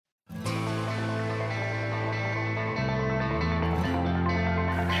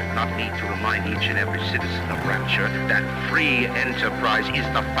not need to remind each and every citizen of Rapture that free enterprise is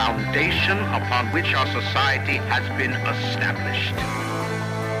the foundation upon which our society has been established.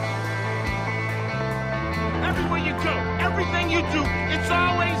 Everywhere you go, everything you do, it's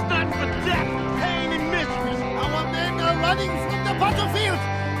always nothing but death, pain, and misery. Our men are running from the battlefield.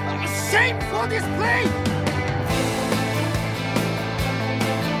 A shameful display!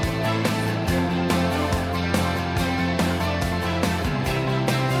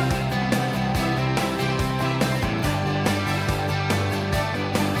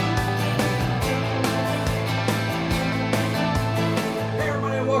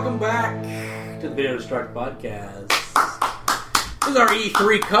 Welcome back to the Video Destruct Podcast. This is our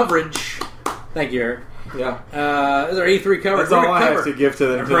E3 coverage. Thank you, Eric. Yeah. This is our E3 coverage. That's all I have to give to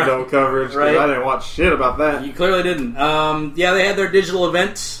the Nintendo coverage, because I didn't watch shit about that. You clearly didn't. Yeah, they had their digital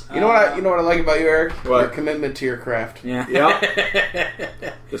event. You know what I like about you, Eric? What? Your commitment to your craft. Yeah.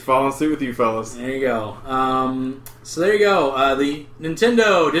 Yep. Just following suit with you fellas. There you go. So there you go. The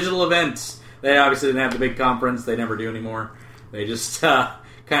Nintendo digital event. They obviously didn't have the big conference. They never do anymore. They just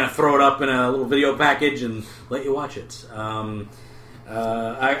kind of throw it up in a little video package and let you watch it. I'm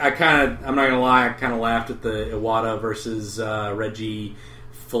not gonna lie, I kind of laughed at the Iwata versus Reggie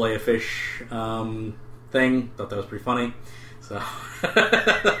Filet-O-Fish thing. Thought that was pretty funny. So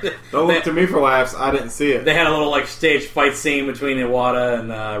Don't look to me for laughs. I didn't see it. They had a little stage fight scene between Iwata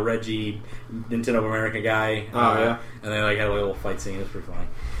and Reggie, Nintendo of America guy. Oh yeah, and they had a little fight scene. It was pretty funny.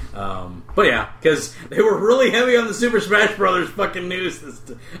 But yeah, because they were really heavy on the Super Smash Brothers fucking news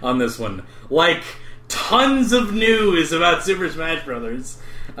on this one. Tons of news about Super Smash Brothers.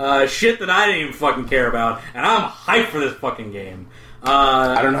 Shit that I didn't even fucking care about. And I'm hyped for this fucking game.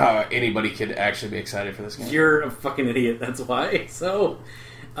 I don't know how anybody could actually be excited for this game. You're a fucking idiot, that's why. So,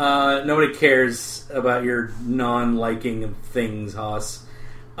 nobody cares about your non-liking of things, Haas.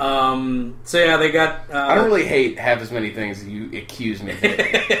 So yeah, they got... I don't really hate half as many things as you accuse me of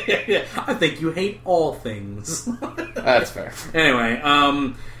hating. I think you hate all things. That's fair. Anyway,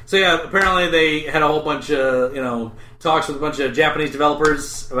 so yeah, apparently they had a whole bunch of, talks with a bunch of Japanese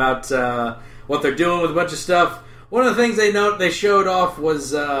developers about what they're doing with a bunch of stuff. One of the things they showed off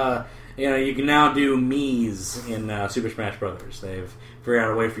was, you can now do Miis in Super Smash Brothers. They've figured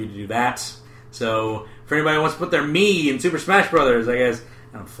out a way for you to do that. So, for anybody who wants to put their Mii in Super Smash Brothers, I guess...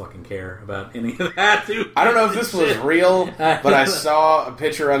 I don't fucking care about any of that, dude. I don't know if this was real, but I saw a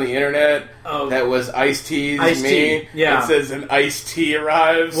picture on the internet that was Ice-T's Mii. Yeah. It says an iced tea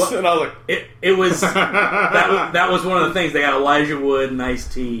arrives, and I was like... It was... that was one of the things. They got Elijah Wood and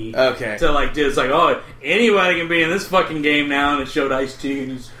Ice-T. Okay. To it's anybody can be in this fucking game now, and it showed Ice-T,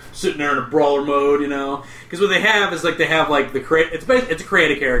 and he's sitting there in a brawler mode, Because what they have is, they have, it's a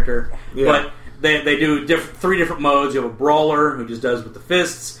creative character, but... They do three different modes. You have a brawler, who just does with the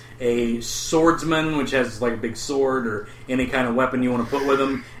fists, a swordsman, which has a big sword or any kind of weapon you want to put with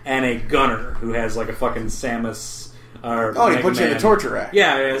him, and a gunner, who has a fucking Samus. He puts you in the torture rack.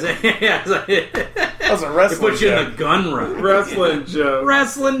 Yeah. That was a wrestling joke. He puts you in the gun rack.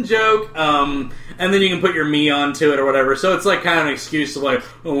 Wrestling joke. And then you can put your Mii onto it or whatever. So it's kind of an excuse to I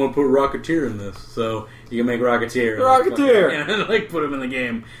want to put Rocketeer in this. So you can make Rocketeer. And put him in the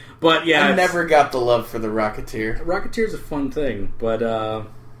game. But yeah, I never got the love for the Rocketeer. Rocketeer's a fun thing, but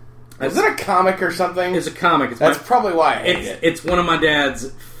is it a comic or something? It's a comic. That's probably why I hate it. It's one of my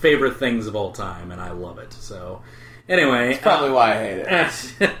dad's favorite things of all time, and I love it. So anyway, that's probably why I hate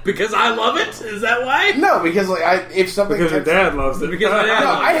it. Because I love it. Is that why? No, because because your dad loves it. Because my dad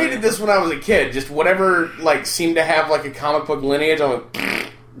I hated this when I was a kid. Just whatever seemed to have a comic book lineage. I'm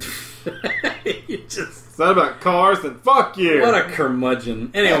you just. It's not about cars, then fuck you. What a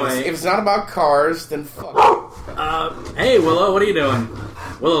curmudgeon. Anyway. If it's not about cars, then fuck. Hey, Willow, what are you doing?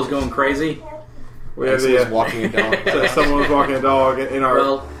 Willow's going crazy. We have walking a dog. Someone was walking a dog in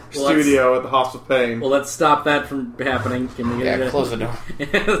our studio at the House of Pain. Well, let's stop that from happening. Can we get close the door.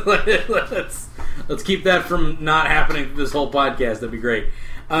 let's keep that from not happening for this whole podcast. That'd be great.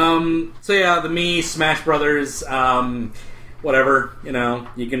 So yeah, the Mii, Smash Brothers... whatever,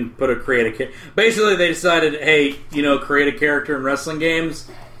 you can create a character. Basically, they decided, hey, create a character in wrestling games.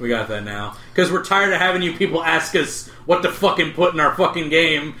 We got that now. Because we're tired of having you people ask us what to fucking put in our fucking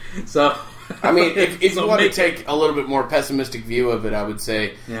game. So, I mean, if you want to take a little bit more pessimistic view of it, I would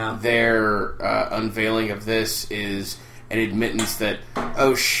say their unveiling of this is an admittance that,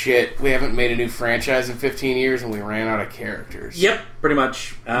 oh shit, we haven't made a new franchise in 15 years and we ran out of characters. Yep, pretty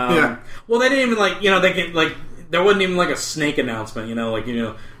much. Well, they didn't even, they can, there wasn't even a Snake announcement,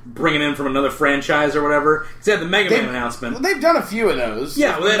 bringing in from another franchise or whatever. They had the Mega Man announcement. Well, they've done a few of those.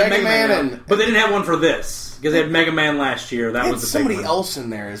 Yeah, well, they had Mega Man, but they didn't have one for this. because they had Mega Man last year. That was the somebody big one. else in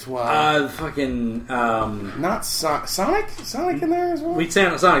there as well. Not Sonic. Sonic in there as well.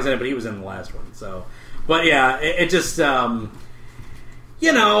 Sonic's in it, but he was in the last one. So, but yeah, it just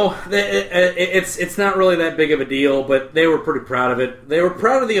it's not really that big of a deal. But they were pretty proud of it. They were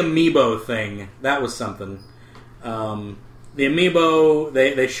proud of the Amiibo thing. That was something. The Amiibo,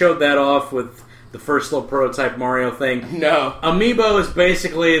 they showed that off with the first little prototype Mario thing. No. Amiibo is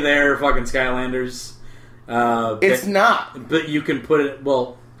basically their fucking Skylanders. It's not. But you can put it,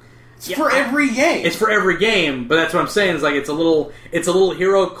 it's for every game. It's for every game, but that's what I'm saying. Is like it's a little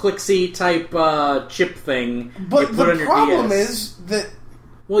Hero Clixy type chip thing. But you put the on your problem DS. is that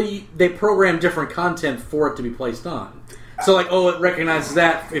they program different content for it to be placed on. So like, it recognizes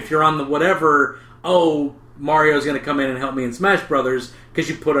that if you're on the whatever, Mario's going to come in and help me in Smash Brothers because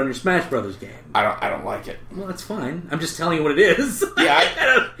you put on your Smash Brothers game. I don't like it. Well, that's fine. I'm just telling you what it is. Yeah, I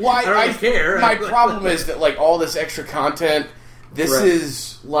don't really care. My problem is that like all this extra content. This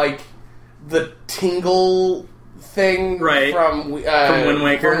is like the Tingle thing from Wind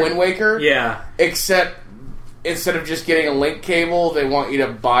Waker. From Wind Waker, yeah. Except instead of just getting a link cable, they want you to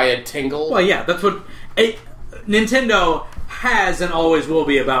buy a Tingle. Well, yeah, that's what Nintendo has and always will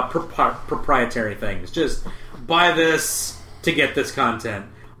be about proprietary things. Just buy this to get this content.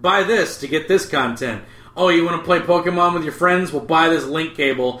 Buy this to get this content. Oh, you want to play Pokemon with your friends? Well, buy this link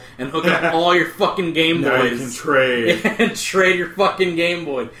cable and hook up all your fucking Game Boys. Now you can trade. And trade your fucking Game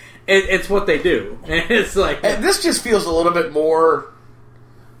Boy. It's what they do. It's like... And this just feels a little bit more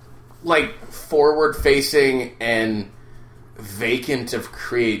like forward-facing and vacant of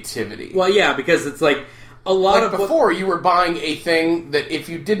creativity. Well, yeah, because it's like... A lot of before, you were buying a thing that if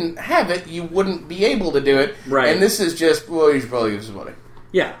you didn't have it, you wouldn't be able to do it. Right. And this is just, you should probably give some money.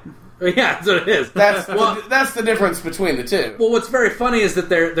 Yeah. Yeah, that's what it is. That's the difference between the two. Well, what's very funny is that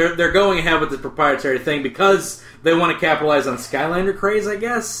they're going ahead with this proprietary thing because they want to capitalize on Skylander craze, I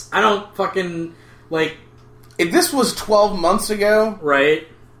guess. I don't fucking, like... If this was 12 months ago... Right.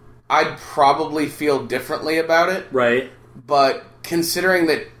 I'd probably feel differently about it. Right. But considering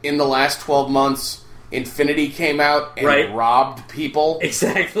that in the last 12 months... Infinity came out and robbed people.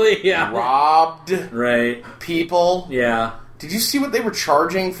 Exactly, yeah. Robbed people. Yeah. Did you see what they were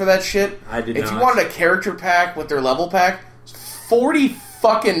charging for that shit? I did not. If you wanted a character pack with their level pack, $40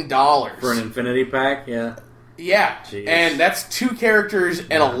 fucking dollars. For an Infinity pack, yeah. Yeah. Jeez. And that's 2 characters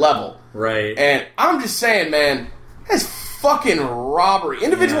and a level. Right. And I'm just saying, man, that's fucking robbery.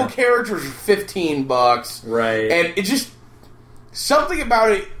 Individual characters are $15. Right. And it just... Something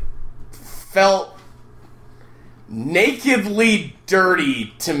about it felt... nakedly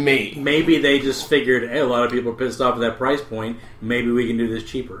dirty to me. Maybe they just figured, hey, a lot of people are pissed off at that price point. Maybe we can do this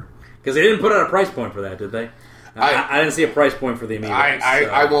cheaper. Because they didn't put out a price point for that, did they? I didn't see a price point for the Amiibo.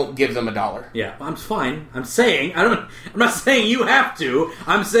 I won't give them $1. Yeah, I'm fine. I'm saying I'm not saying you have to.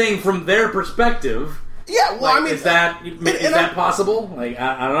 I'm saying from their perspective. Yeah, well, like, I mean, is that possible? Like,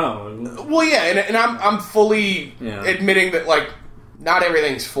 I don't know. Well, yeah, and I'm fully admitting that like not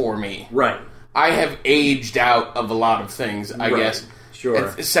everything's for me. Right. I have aged out of a lot of things, I guess. Sure.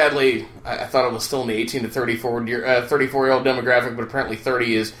 And sadly, I thought it was still in the 18 to 34-year-old demographic, but apparently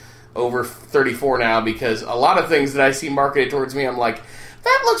 30 is over 34 now, because a lot of things that I see marketed towards me, I'm like,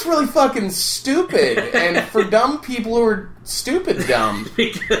 that looks really fucking stupid. And for dumb people who are stupid dumb.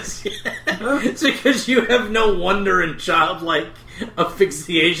 It's because you have no wonder and childlike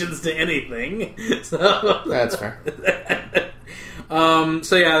asphyxiations to anything. So that's fair.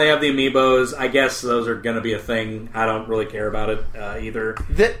 So yeah, they have the Amiibos. I guess those are going to be a thing. I don't really care about it either.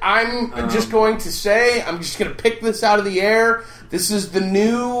 That I'm just going to say, I'm just going to pick this out of the air. This is the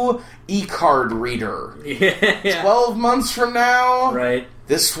new e-card reader. Yeah. 12 months from now, right?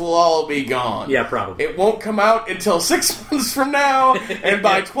 This will all be gone. Yeah, probably. It won't come out until 6 months from now, and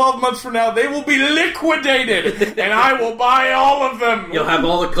by 12 months from now, they will be liquidated, and I will buy all of them. You'll have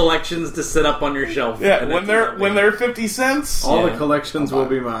all the collections to sit up on your shelf. Yeah, when they're 50 cents, all the collections will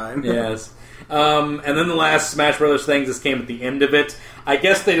be mine. Yes. And then the last Smash Brothers things, this came at the end of it. I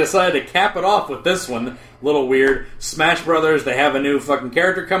guess they decided to cap it off with this one. A little weird. Smash Brothers, they have a new fucking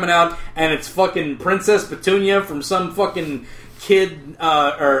character coming out, and it's fucking Princess Petunia from some fucking Kid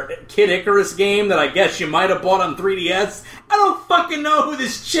Icarus game that I guess you might have bought on 3DS. I don't fucking know who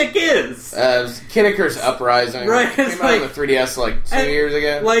this chick is. Kid Icarus Uprising. Right. It came out on the 3DS like 2 years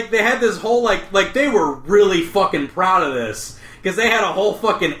ago. Like, they had this whole, like they were really fucking proud of this. Because they had a whole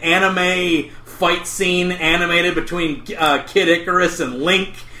fucking anime fight scene animated between Kid Icarus and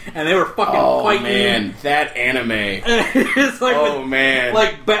Link. And they were fucking fighting. Oh, man. That anime. It's like, man.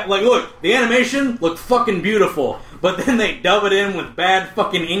 Like, look, the animation looked fucking beautiful. but then they dub it in with bad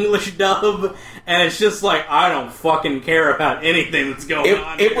fucking English dub, and it's just like, I don't fucking care about anything that's going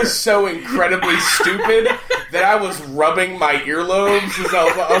on It was so incredibly stupid that I was rubbing my earlobes as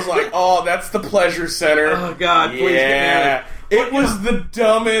I was like, oh, that's the pleasure center. Oh, God, please get me out of it. It was the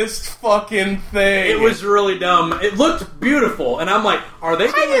dumbest fucking thing. It was really dumb. It looked beautiful, and I'm like, are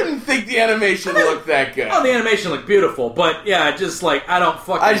they doing... I didn't think the animation looked that good. Oh, the animation looked beautiful, but yeah, just like, I don't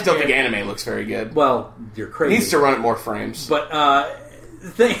fucking I just don't care. think anime looks very good. Well, you're crazy. It needs to run at more frames. But,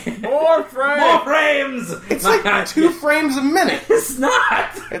 More frames! More frames! It's like 2 frames a minute. It's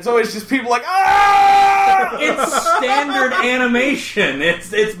not! It's always just people like, ah! It's standard animation.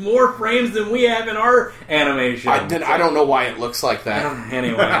 It's more frames than we have in our animation. I don't know why it looks like that.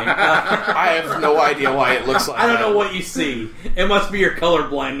 Anyway. I have no idea why it looks like that. I don't know what you see. It must be your color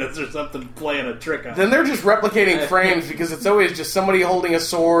blindness or something playing a trick on. Then they're just replicating frames because it's always just somebody holding a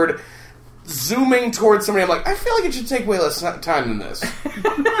sword, zooming towards somebody. I'm like, I feel like it should take way less time than this.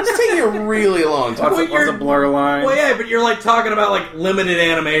 It's taking a really long time. Lots of blur lines. Well, yeah, but you're like talking about like limited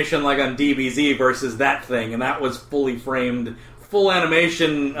animation like on DBZ versus that thing, and that was fully framed, full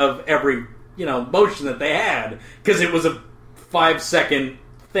animation of every, motion that they had, because it was a 5-second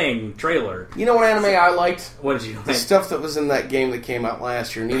trailer. You know what anime I liked? What did you like? The stuff that was in that game that came out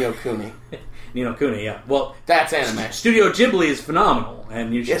last year, Ni no Kuni. Ni no Kuni, yeah. Well, that's anime. Studio Ghibli is phenomenal,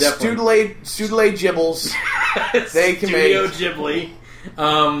 and you should definitely... Studele Gibbles. They can Studio make... Ghibli.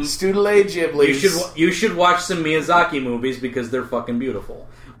 Studele Ghiblis. You should watch some Miyazaki movies because they're fucking beautiful.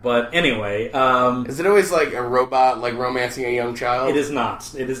 But anyway, is it always like a robot like romancing a young child? It is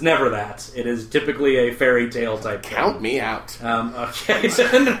not. It is never that. It is typically a fairy tale type Count thing. me out. Okay.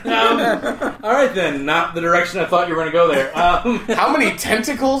 All right then. Not the direction I thought you were going to go there. How many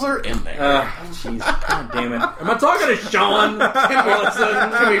tentacles are in there? Jeez, God damn it! Am I talking to Sean?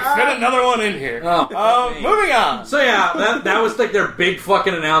 Can we fit another one in here? Moving on. So yeah, that was like their big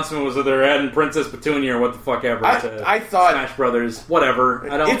fucking announcement, was that they're adding Princess Petunia or what the fuck ever to I thought Smash Brothers.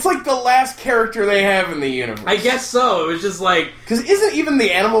 Whatever. I don't. It's like the last character they have in the universe. I guess so. It was just like... Because isn't even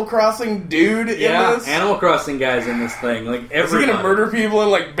the Animal Crossing dude in this? Animal Crossing guy's in this thing. Like, is he going to murder people and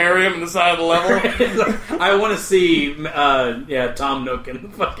like bury them in the side of the level? I want to see Tom Nook in the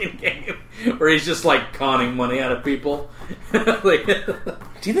fucking game, where he's just like conning money out of people. Like,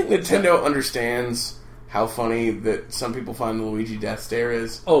 do you think Nintendo understands how funny that some people find the Luigi Death Stare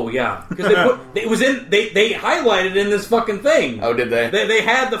is? Oh yeah, because they highlighted in this fucking thing. Oh, did they? They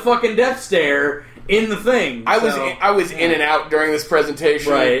had the fucking Death Stare in the thing. I was in and out during this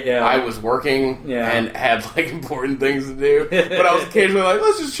presentation. Right. Yeah. I was working and had like important things to do, but I was occasionally like,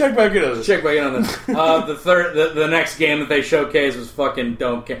 let's just check back in on this. The next game that they showcased was fucking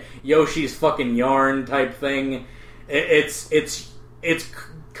Yoshi's fucking Yarn type thing. It's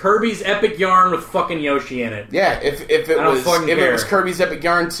Kirby's Epic Yarn with fucking Yoshi in it. Yeah, if it was Kirby's Epic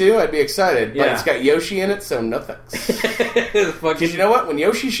Yarn 2, I'd be excited. But it's got Yoshi in it, so no thanks. Because you know what? When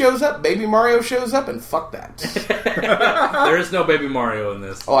Yoshi shows up, Baby Mario shows up, and fuck that. There is no Baby Mario in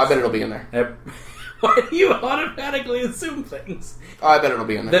this. Oh, I bet it'll be in there. Why do you automatically assume things? Oh, I bet it'll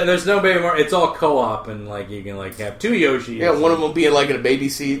be in there. There's no Baby Mario. It's all co-op, and like you can like have 2 Yoshis. Yeah, one of them will be like in a baby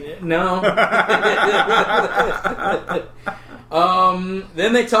seat. No.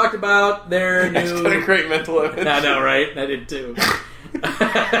 Then they talked about their new... That's got a great mental image. I know, right? I did too.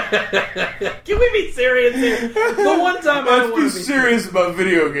 Can we be serious here? The one time I don't want to be serious about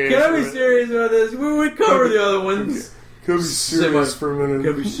video games. Can I be serious about this? We cover the other ones. Can I be serious for a minute?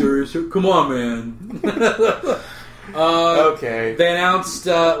 Can I be serious? Come on, man. Okay. They announced...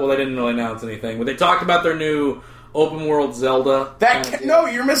 well, they didn't really announce anything, but they talked about their new... open world Zelda. No,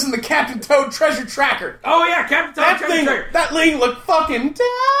 you're missing the Captain Toad Treasure Tracker. Oh yeah, Captain Toad Treasure Tracker. That thing looked fucking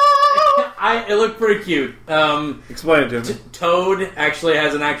dope. It looked pretty cute. Explain it to me. Toad actually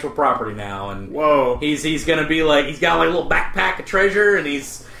has an actual property now, and whoa, he's gonna be like, he's got like a little backpack of treasure, and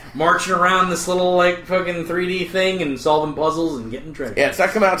he's marching around this little like fucking 3D thing and solving puzzles and getting treasure. Yeah, it's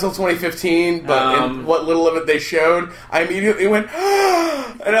not coming out until 2015, but in what little of it they showed, I immediately went,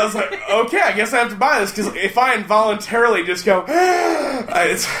 and I was like, okay, I guess I have to buy this, because if I involuntarily just go,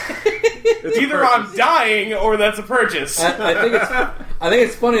 it's either I'm dying or that's a purchase. I think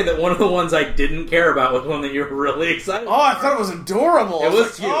it's funny that one of the ones I didn't care about was one that you were really excited about. Oh, I thought it was adorable. It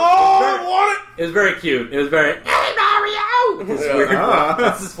was cute. I want it! It was very cute. It was very, hey Mario! It's weird.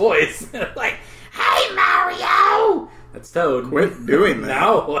 That's his voice. Like, hey Mario! That's Toad. Quit doing that.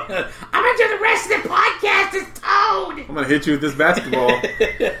 No. I'm gonna do the rest of the podcast as Toad! I'm gonna hit you with this basketball.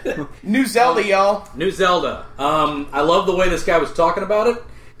 New Zelda, y'all. New Zelda. I love the way this guy was talking about it,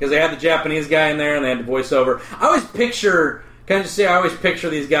 because they had the Japanese guy in there and they had the voiceover. I always picture can I just say I always picture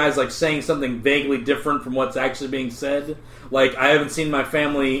these guys like saying something vaguely different from what's actually being said. Like, I haven't seen my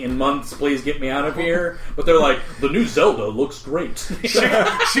family in months, please get me out of here. But they're like, the new Zelda looks great.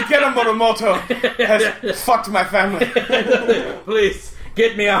 Shigeru Miyamoto has fucked my family. Please,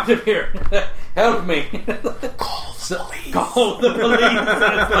 get me out of here. Help me. Call the police. Call the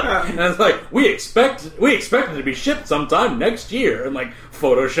police. And it's like, we expect it to be shipped sometime next year. And like,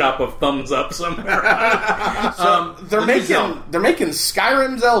 Photoshop of thumbs up somewhere. So they're making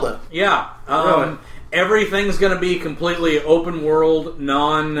Skyrim Zelda. Yeah. Really? Everything's going to be completely open world, you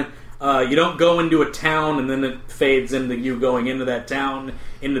don't go into a town and then it fades into you going into that town,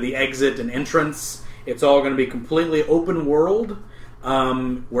 into the exit and entrance. It's all going to be completely open world.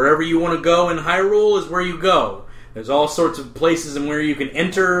 Wherever you want to go in Hyrule is where you go. There's all sorts of places in where you can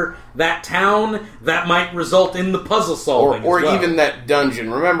enter that town that might result in the puzzle solving. Or even that dungeon.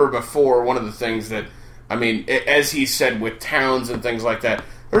 Remember before, one of the things that, as he said with towns and things like that,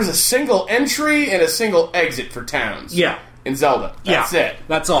 there's a single entry and a single exit for towns. Yeah. In Zelda. That's it.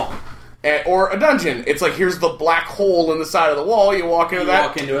 That's all. Or a dungeon. It's like, here's the black hole in the side of the wall. You walk into that.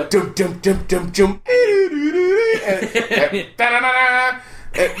 Walk into it. Dum, dum, dum, dum, dum.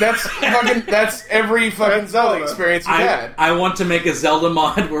 That's every fucking Zelda experience you've had. I want to make a Zelda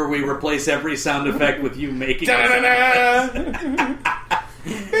mod where we replace every sound effect with you making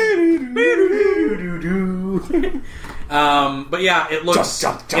but yeah, it looks.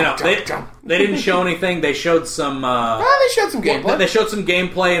 Jump, they didn't show anything. They showed some. They showed some gameplay. They showed some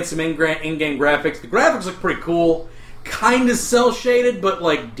gameplay and some in-game graphics. The graphics look pretty cool. Kind of cel shaded, but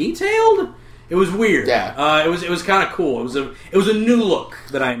like detailed. It was weird. Yeah. It was kind of cool. It was a new look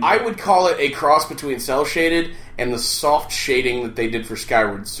that I enjoyed. I would call it a cross between cel shaded and the soft shading that they did for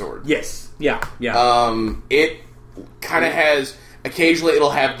Skyward Sword. Yes. Yeah. It kind of has. Occasionally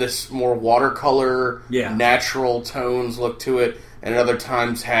it'll have this more watercolor, natural tones look to it, and at other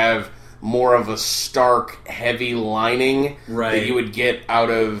times have more of a stark, heavy lining that you would get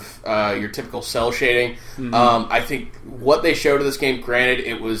out of your typical cel shading. Mm-hmm. I think what they showed of this game, granted,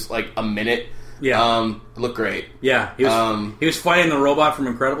 it was like a minute. Yeah, it looked great. Yeah, he was fighting the robot from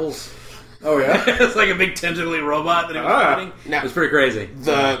Incredibles. Oh yeah, it's like a big tentacly robot that he was fighting. Now, it was pretty crazy.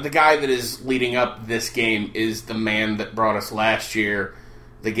 The guy that is leading up this game is the man that brought us last year,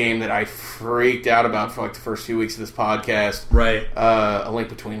 the game that I freaked out about for like the first few weeks of this podcast. Right. A Link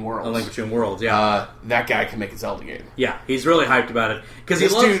Between Worlds. A Link Between Worlds. Yeah. That guy can make a Zelda game. Yeah, he's really hyped about it because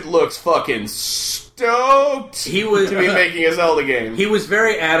this dude looks fucking stoked. He was to be making a Zelda game. He was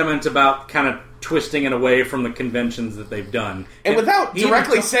very adamant about kind of twisting it away from the conventions that they've done. And without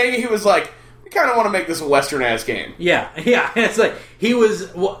directly saying it, he was like, we kind of want to make this a Western-ass game. Yeah. It's like, he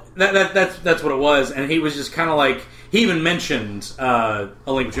was, that's what it was, and he was just kind of like, he even mentioned A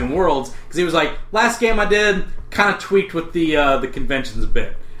Link Between Worlds, because he was like, last game I did, kind of tweaked with the conventions a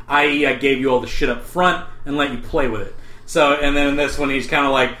bit. I.e., I gave you all the shit up front and let you play with it. So, and then in this one, he's kind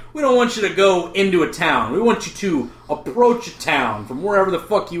of like, we don't want you to go into a town. We want you to approach a town from wherever the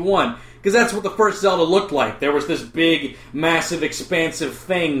fuck you want. Because that's what the first Zelda looked like. There was this big, massive, expansive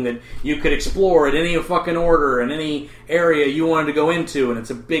thing that you could explore at any fucking order, in any area you wanted to go into, and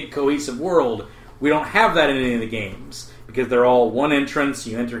it's a big, cohesive world. We don't have that in any of the games, because they're all one entrance,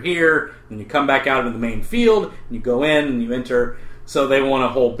 you enter here, and you come back out into the main field, and you go in, and you enter. So they want a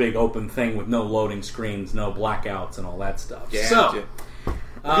whole big open thing with no loading screens, no blackouts, and all that stuff. Yeah, so...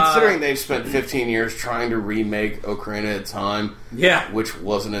 considering they've spent 15 years trying to remake Ocarina of Time, which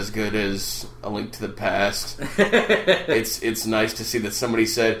wasn't as good as A Link to the Past, it's nice to see that somebody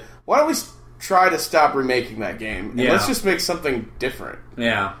said, why don't we try to stop remaking that game, and let's just make something different.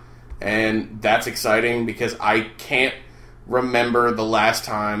 Yeah. And that's exciting, because I can't remember the last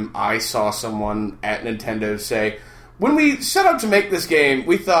time I saw someone at Nintendo say, when we set out to make this game,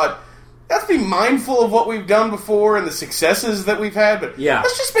 we thought, let's be mindful of what we've done before and the successes that we've had, but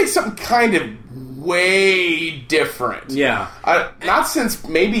let's just make something kind of way different. Yeah. Not since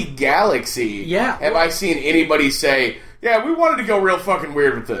maybe Galaxy have I seen anybody say, yeah, we wanted to go real fucking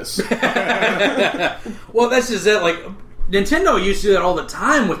weird with this. Well, that's just it. Like, Nintendo used to do that all the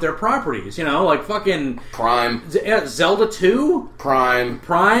time with their properties, you know, like fucking... Prime. Zelda 2? Prime.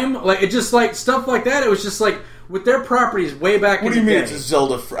 Like, it just, like, stuff like that, it was just, like... With their properties way back in the day. What do you mean it's a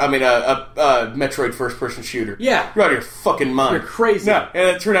Zelda... a Metroid first-person shooter? Yeah. You're out of your fucking mind. You're crazy. No, and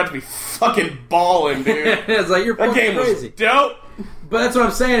it turned out to be fucking balling, dude. It's like, you're fucking crazy. That game was dope. But that's what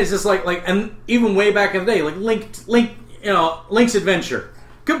I'm saying, it's just like... And even way back in the day, like, Link's Adventure.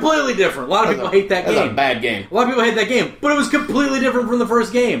 Completely different. A lot of people hate that game. That's a bad game. A lot of people hate that game. But it was completely different from the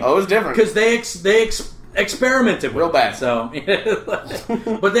first game. Oh, it was different. Because experimented with real bad. So,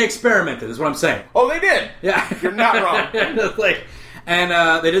 but they experimented, is what I'm saying. Oh, they did. Yeah, you're not wrong. And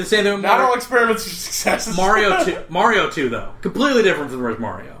they did the same thing with Not all experiments are successes. Mario 2, though, completely different from the first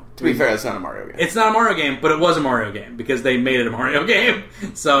Mario. To be fair, it's not a Mario game. It's not a Mario game, but it was a Mario game because they made it a Mario game.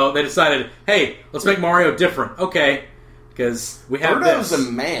 So they decided, hey, let's make Mario different. Okay, because we have Birdo's a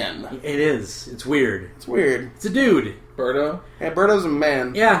man. It is. It's weird. It's weird. It's a dude. Birdo? Yeah, Birdo's a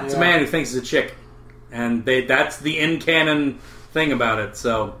man. Yeah, it's a man who thinks he's a chick. And that's the in-canon thing about it,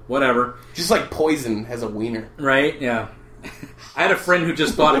 so whatever. Just like Poison has a wiener. Right, yeah. I had a friend who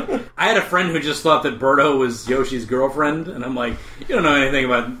just thought that Birdo was Yoshi's girlfriend, and I'm like, you don't know anything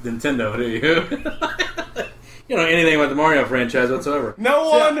about Nintendo, do you? You don't know anything about the Mario franchise whatsoever. No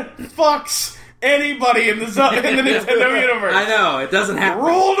one fucks anybody in the Nintendo universe. I know, it doesn't happen.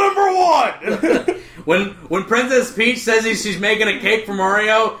 Rule number 1. When Princess Peach says she's making a cake for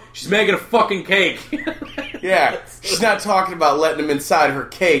Mario, she's making a fucking cake. Yeah, she's not talking about letting him inside her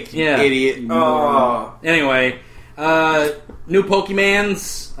cake, you idiot. Oh. Anyway, new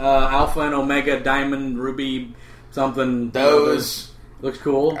Pokemans, Alpha and Omega, Diamond, Ruby, something. Those looks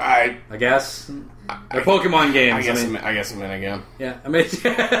cool. I guess they're Pokemon games. I guess I'm in again. Yeah, I mean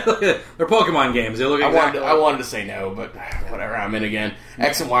they're Pokemon games. They look exactly. I wanted to say no, but whatever. I'm in again.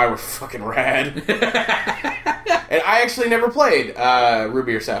 X and Y were fucking rad, and I actually never played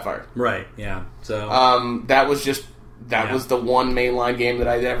Ruby or Sapphire. Right. Yeah. So that was was the one mainline game that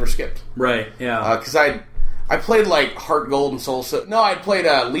I ever skipped. Right. Yeah. Because I played like Heart Gold and Soul Silver. No, I played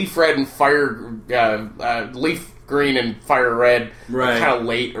Leaf Red and Fire Leaf Green and Fire Red, kind of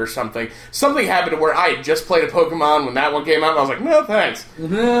late or something. Something happened where I had just played a Pokemon when that one came out, and I was like, no thanks.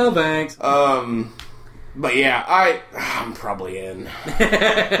 No thanks. But yeah, I'm probably in.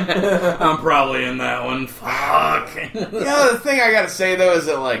 I'm probably in that one. Fuck. The thing I gotta say though is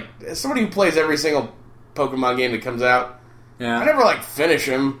that like, as somebody who plays every single Pokemon game that comes out, I never like finish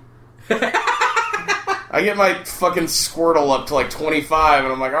them. I get my fucking Squirtle up to like 25,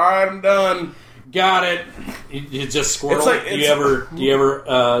 and I'm like, all right, I'm done. Got it. You just Squirtle. Do you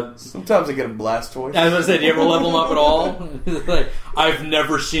ever? Sometimes I get a Blastoise. I was gonna say, do you ever level them up at all? Like, I've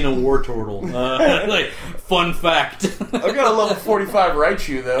never seen a Wartortle. Like, fun fact. I've got a level 45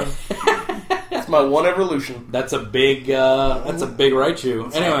 Raichu though. That's my one evolution. That's a big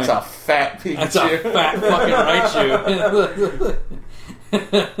Raichu. Anyway, that's a fat Pikachu. That's a fat fucking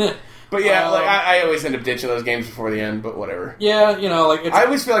Raichu. But yeah, like I always end up ditching those games before the end, but whatever. Yeah, like I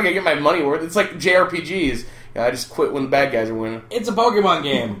always feel like I get my money worth. It's like JRPGs. I just quit when the bad guys are winning. It's a Pokemon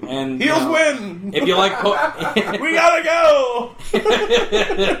game, and heels win. If you like, we gotta go.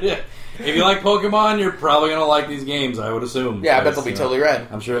 If you like Pokemon, you're probably gonna like these games. I would assume. Yeah, I bet they'll be totally rad.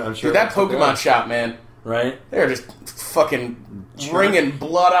 I'm sure. Dude, that Pokemon shop, man. Right? They're just fucking wringing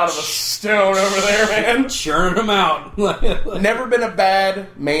blood out of a stone over there, man. Churning them out. Never been a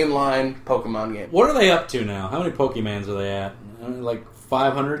bad mainline Pokemon game. What are they up to now? How many Pokemans are they at? Like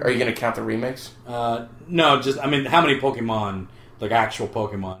 500? Are you going to count the remakes? No, just how many Pokemon, like actual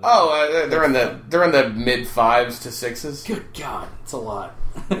Pokemon? Oh, they're in the mid 5s to 6s. Good God, it's a lot.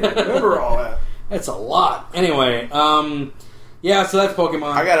 Remember all that? That's a lot. Anyway, yeah, so that's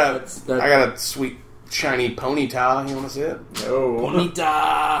Pokemon. I got a sweet shiny Ponyta. You want to see it? No. Ponyta.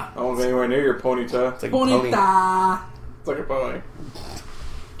 I don't want anywhere near your Ponyta. It's like Ponyta. A pony. It's like a pony.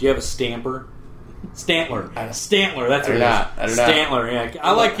 Do you have a Stamper? Stantler. Stantler, that's what it is. I do not. Stantler, yeah.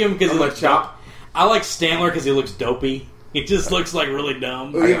 I like him because he looks Chop. I like Stantler because he looks dopey. He just looks like really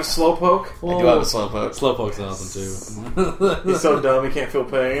dumb. Oh, you have a Slowpoke? I do have a Slowpoke. Slowpoke's awesome too. He's so dumb he can't feel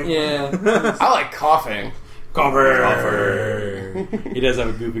pain. Yeah. I like coughing. Cover. He does have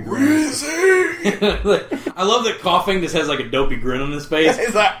a goofy grin. I love that coughing just has like a dopey grin on his face.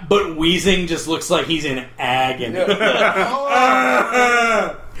 But wheezing just looks like he's in agony.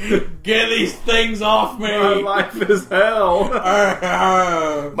 Get these things off me. My life is hell.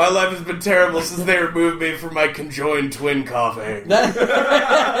 My life has been terrible since they removed me from my conjoined twin coughing. That's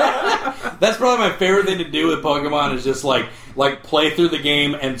probably my favorite thing to do with Pokemon is just like play through the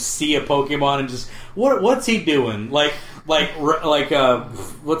game and see a Pokemon and just what's he doing? Like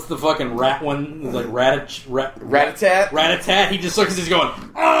what's the fucking rat one? Like Rattata. Rattata. He just looks. He's going.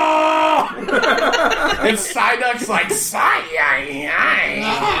 Oh! And Psyduck's like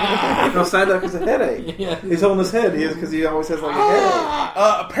No, Psyduck is a headache. Yeah. He's holding his head. He is because he always has like a headache.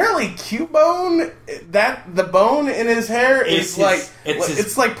 Apparently, Cubone, the bone in his hair is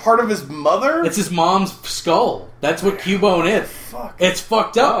it's like part of his mother. It's his mom's skull. That's what Cubone is. Fuck. It's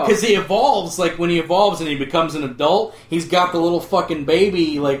fucked up because he evolves. Like when he evolves and he becomes an adult, he's got the little fucking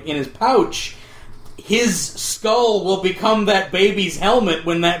baby like in his pouch. His skull will become that baby's helmet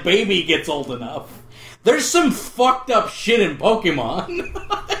when that baby gets old enough. There's some fucked up shit in Pokemon.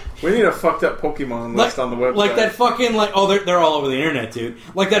 We need a fucked up Pokemon list on the website. Like that fucking, they're all over the internet, dude.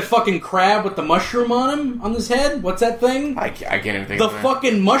 Like that fucking crab with the mushroom on him, on his head. What's that thing? I can't even think the of it. The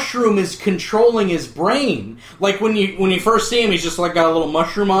fucking mushroom is controlling his brain. Like when you first see him, he's just like got a little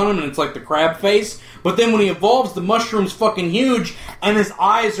mushroom on him, and it's like the crab face. But then when he evolves, the mushroom's fucking huge, and his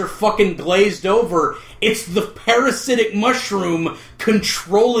eyes are fucking glazed over. It's the parasitic mushroom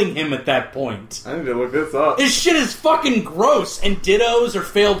controlling him at that point. I need to look this up. This shit is fucking gross. And dittos or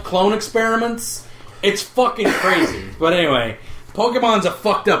failed clone experiments. It's fucking crazy. But anyway, Pokemon's a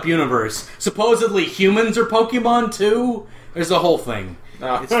fucked up universe. Supposedly humans are Pokemon too. There's the whole thing.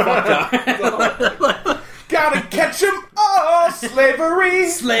 It's fucked up. Gotta catch 'em all! Slavery!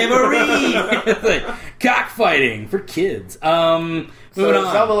 Cockfighting for kids. So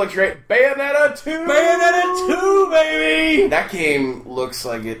Zelda looks great. Bayonetta 2! Bayonetta 2, baby! That game looks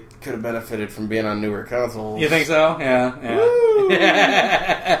like it could have benefited from being on newer consoles. You think so? Yeah.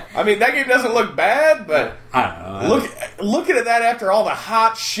 I mean, that game doesn't look bad, but I don't know. Looking at that after all the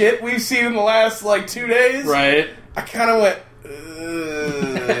hot shit we've seen in the last, 2 days, right? I kind of went,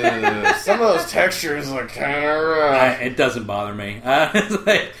 some of those textures look kind of rough. It doesn't bother me.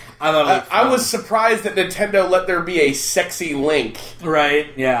 I was surprised that Nintendo let there be a sexy Link. Right,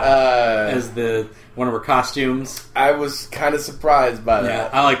 yeah. As one of her costumes. I was kind of surprised by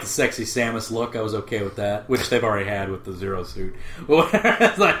that. I like the sexy Samus look. I was okay with that, which they've already had with the Zero suit.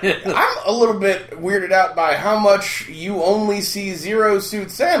 I'm a little bit weirded out by how much you only see Zero Suit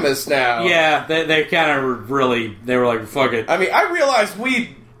Samus now. Yeah, they kind of they were like, fuck it. I mean, I realize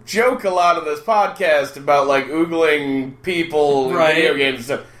we joke a lot on this podcast about, oogling people in video games and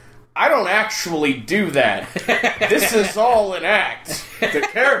stuff. I don't actually do that. This is all an act. The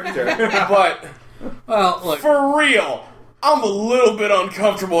character. But, well, look, for real, I'm a little bit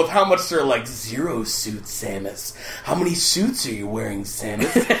uncomfortable with how much they're like, Zero Suit Samus. How many suits are you wearing,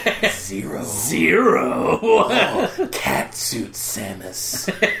 Samus? Zero. Zero. Cat Suit Samus.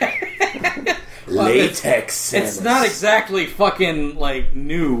 Latex Samus. It's not exactly fucking,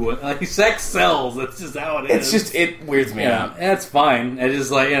 new. Sex sells. That's just how it is. It weirds me out. That's fine. It is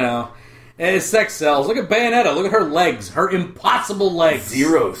sex sells. Look at Bayonetta. Look at her legs. Her impossible legs.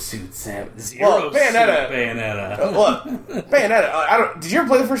 Zero Suit Samus. Bayonetta. Look, Bayonetta. Did you ever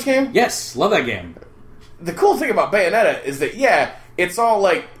play the first game? Yes, love that game. The cool thing about Bayonetta is that, it's all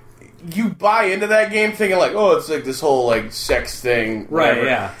you buy into that game thinking it's this whole sex thing, whatever. Right?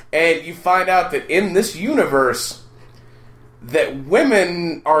 Yeah, and you find out that in this universe, that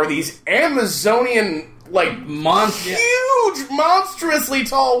women are these Amazonian huge, monstrously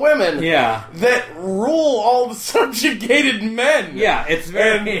tall women. Yeah, that rule all the subjugated men. Yeah, it's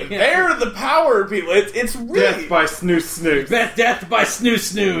very. They're the power people. It's really death by snoo snoo. Death by snoo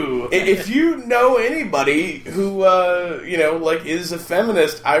snoo. If you know anybody who is a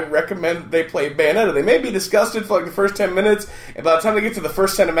feminist, I recommend that they play Bayonetta. They may be disgusted for the first 10 minutes, and by the time they get to the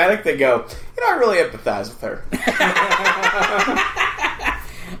first cinematic, they go, I really empathize with her.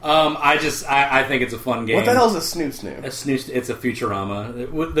 I think it's a fun game. What the hell is a snoo snoo? It's a Futurama.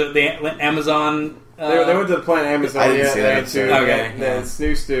 The Amazon. They went to the planet Amazon. I didn't see that. Okay. And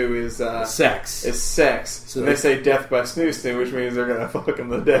snoo stew is sex. It's sex. So and they say death by snoo stew, which means they're gonna fuck them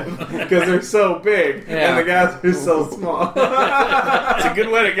to death because they're so big and the guys are so small. It's a good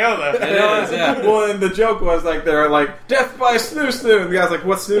way to go, though. It is, yeah. Well, and the joke was they're like death by snoo stew, and the guy's like,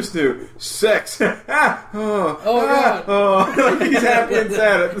 "What's snoo stew? Sex." God. He's happy and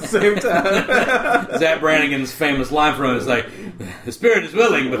sad at the same time. Zap Brannigan's famous line from it is the spirit is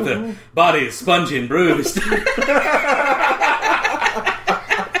willing, but the body is spongy and bruised.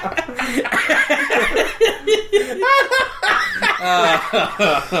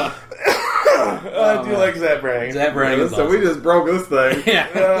 I do like Zap Brannigan. Zap Brannigan's so awesome. we just broke this thing. Yeah.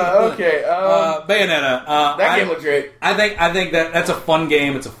 Okay. Bayonetta. That game looks great. I think that's a fun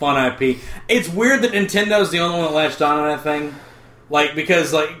game. It's a fun IP. It's weird that Nintendo's the only one that latched on that thing.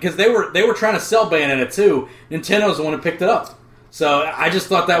 Because they were trying to sell Bayonetta 2. Nintendo's the one who picked it up. So I just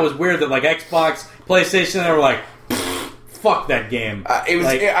thought that was weird that Xbox, PlayStation, they were like, fuck that game. I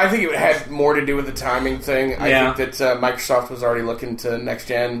think it had more to do with the timing thing. I think that Microsoft was already looking to next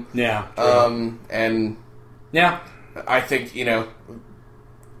gen. Yeah. And yeah, I think But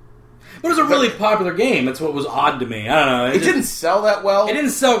it was a really popular game. That's what was odd to me. I don't know. It didn't sell that well. It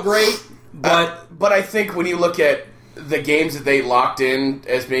didn't sell great, but I think when you look at the games that they locked in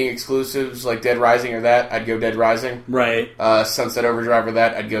as being exclusives, like Dead Rising or that, I'd go Dead Rising. Right. Sunset Overdrive or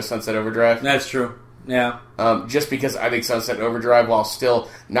that, I'd go Sunset Overdrive. That's true. Yeah. Just because I think Sunset Overdrive, while still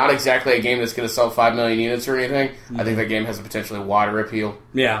not exactly a game that's going to sell 5 million units or anything, I think that game has a potentially wider appeal.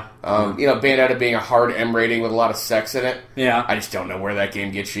 Yeah. Bayonetta being a hard M rating with a lot of sex in it. Yeah. I just don't know where that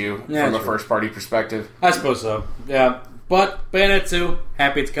game gets you from a first-party perspective. I suppose so. Yeah. But Bayonetta 2,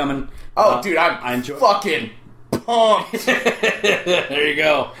 happy it's coming. Oh, dude, I enjoy fucking pumped. There you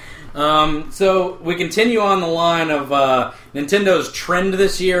go. So we continue on the line of Nintendo's trend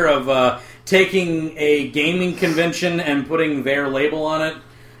this year of taking a gaming convention and putting their label on it,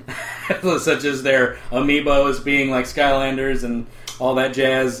 such as their amiibos being like Skylanders and all that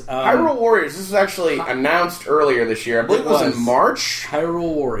jazz. Hyrule Warriors. This was actually announced earlier this year. I believe it was in March.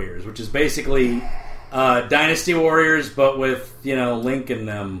 Hyrule Warriors, which is basically Dynasty Warriors, but with Link and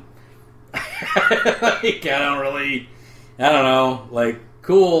them. I don't know. Like,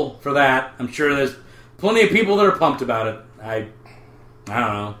 cool for that. I'm sure there's plenty of people that are pumped about it. I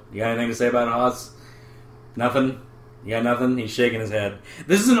don't know. You got anything to say about it, Haas? Nothing? You got nothing? He's shaking his head.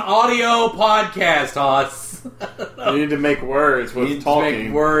 This is an audio podcast, Haas. You need to make words with talking. To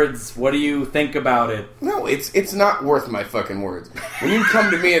make words. What do you think about it? No, it's not worth my fucking words. When you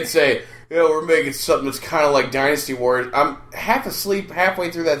come to me and say, we're making something that's kind of like Dynasty Warriors, I'm half asleep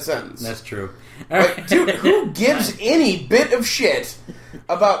halfway through that sentence. That's true. Like, dude, who gives any bit of shit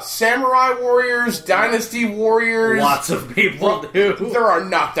about Samurai Warriors, Dynasty Warriors? Lots of people do. There are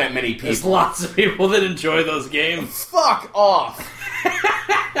not that many people. There's lots of people that enjoy those games. Fuck off.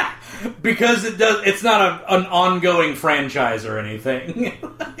 Because it's not an ongoing franchise or anything.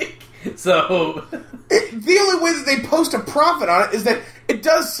 So the only way that they post a profit on it is that it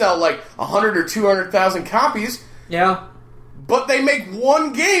does sell like 100 or 200,000 copies. Yeah. But they make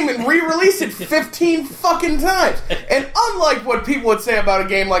one game and re-release it 15 fucking times. And unlike what people would say about a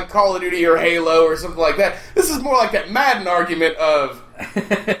game like Call of Duty or Halo or something like that, this is more like that Madden argument of,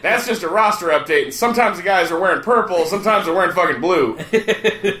 that's just a roster update, and sometimes the guys are wearing purple, sometimes they're wearing fucking blue.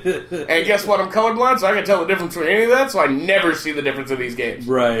 And guess what? I'm colorblind, so I can tell the difference between any of that, so I never see the difference in these games.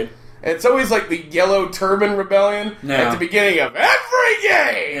 Right. And it's always like the Yellow Turban Rebellion at the beginning of every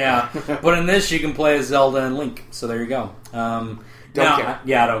game! Yeah. But in this, you can play as Zelda and Link, so there you go. Don't care.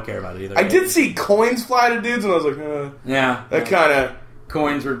 I don't care about it either. I did see coins fly to dudes, and I was like, That kind of...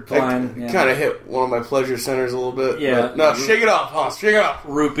 Coins were flying. Kind of hit one of my pleasure centers a little bit. Yeah. But no, shake it off, Hoss. Shake it off.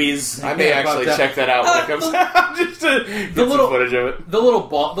 Rupees. I may actually check that out when it comes out, just to get some footage of it. The little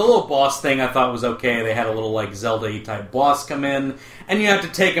boss thing I thought was okay. They had a little like Zelda-y type boss come in, and you have to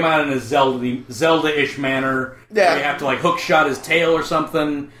take him out in a Zelda-ish manner. Yeah. You have to like hook shot his tail or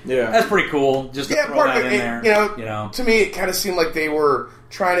something. Yeah. That's pretty cool. Just to throw that in there. You know, to me, it kind of seemed like they were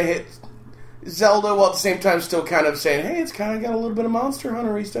trying to hit Zelda while at the same time still kind of saying, hey, it's kind of got a little bit of Monster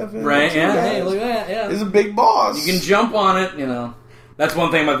Hunter-y stuff in it. Right, yeah, hey, look at that, yeah. It's a big boss. You can jump on it, That's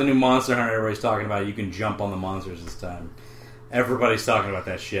one thing about the new Monster Hunter everybody's talking about. You can jump on the monsters this time. Everybody's talking about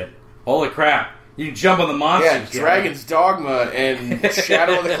that shit. Holy crap. You can jump on the monsters. Yeah, Dragon's Dogma and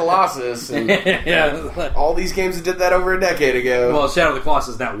Shadow of the Colossus and all these games that did that over a decade ago. Well, Shadow of the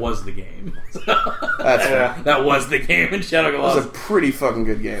Colossus, that was the game. That's right. That was the game in Shadow of the Colossus. It was a pretty fucking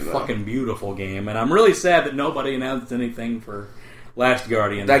good game, though. Fucking beautiful game. And I'm really sad that nobody announced anything for Last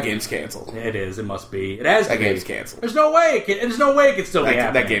Guardian. That game's canceled. It is. It must be. It has to be. That game's canceled. There's no way it can still be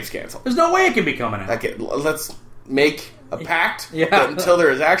happening. That game's canceled. There's no way it can be coming out. Let's make a pact that until there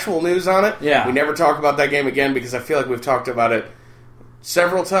is actual news on it, we never talk about that game again, because I feel like we've talked about it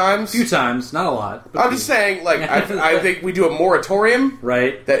several times. A few times, not a lot. I'm just saying, like, I think we do a moratorium.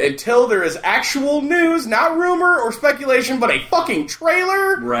 Right. That until there is actual news, not rumor or speculation, but a fucking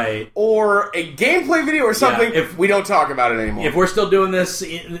trailer. Right. Or a gameplay video or something, if we don't talk about it anymore. If we're still doing this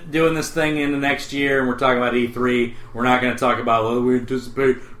thing in the next year and we're talking about E3, we're not going to talk about, we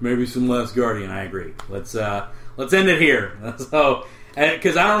anticipate maybe some Last Guardian. I agree. Let's end it here. So,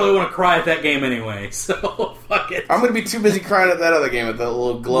 because I don't really want to cry at that game anyway. So, fuck it. I'm going to be too busy crying at that other game, at the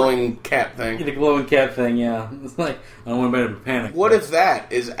little glowing cat thing. The glowing cat thing, yeah. It's like, I don't want anybody to panic. What if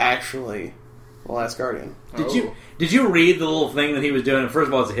that is actually The Last Guardian? Did you read the little thing that he was doing? First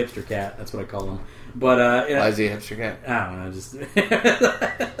of all, it's a hipster cat. That's what I call him. But, why is he a hipster cat? I don't know, just...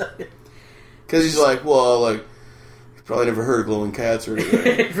 Because he's like, probably never heard of glowing cats or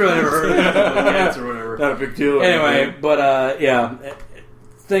anything. Probably never heard of glowing cats or whatever. Not a big deal. Anyway, but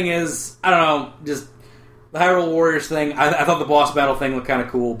thing is, I don't know, just the Hyrule Warriors thing. I thought the boss battle thing looked kind of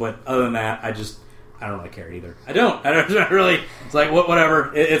cool, but other than that, I don't really care either. I don't really. It's like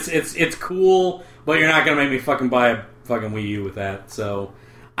whatever. It's cool, but you're not gonna make me fucking buy a fucking Wii U with that. So.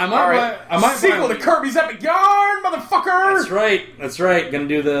 I might sequel to Kirby's Epic Yarn, motherfucker! That's right. Gonna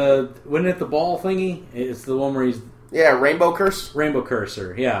do wasn't it the ball thingy? It's the one where he's... Yeah, Rainbow Curse? Rainbow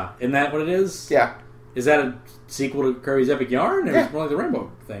Cursor, yeah. Isn't that what it is? Yeah. Is that a sequel to Kirby's Epic Yarn? Or it's more like the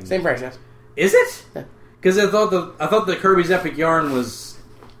Rainbow thing? Same franchise. Is it? Yeah. Because I thought the Kirby's Epic Yarn was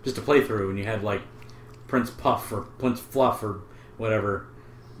just a playthrough, and you had like Prince Puff or Prince Fluff or whatever.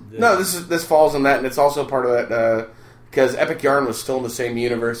 No, this falls in that, and it's also part of that because Epic Yarn was still in the same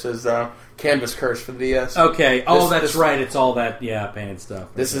universe as Canvas Curse for the DS. Okay. That's right. It's all that painted stuff.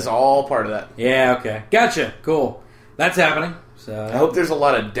 This is all part of that. Yeah. Okay. Gotcha. Cool. That's happening. So I hope there's a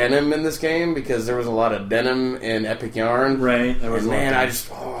lot of denim in this game because there was a lot of denim in Epic Yarn. Right. There was I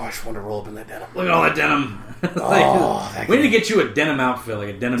just want to roll up in that denim. Look at all that denim. We need to get you a denim outfit, like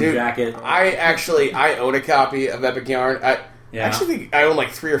a denim jacket. I own a copy of Epic Yarn. I actually think I own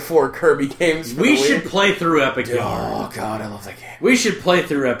like 3 or 4 Kirby games. We should play through Epic Yarn. Oh god, I love that game. We should play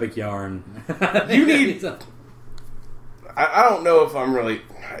through Epic Yarn. You need. I don't know if I'm really.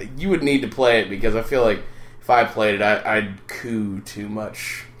 You would need to play it because I feel like if I played it, I'd coo too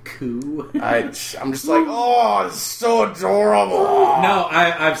much. Coo? I'm just like, oh, it's so adorable. No,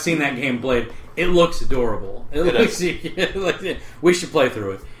 I've seen that game played. It looks adorable. We should play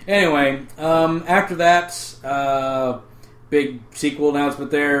through it. Anyway, after that, big sequel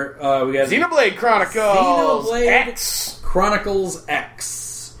announcement there. We got Xenoblade Chronicles X. Chronicles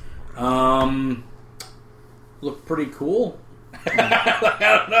X. Look pretty cool. I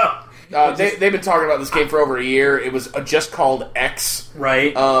don't know. They've been talking about this game for over a year. It was just called X.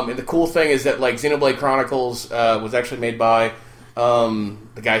 Right. And the cool thing is that like Xenoblade Chronicles was actually made by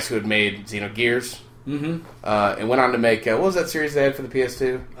the guys who had made Xenogears. Mm-hmm. And went on to make what was that series they had for the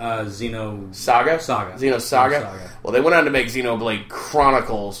PS2? Xeno Saga. Xenosaga. Saga. Well, they went on to make Xenoblade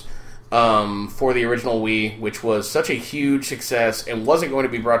Chronicles for the original Wii, which was such a huge success and wasn't going to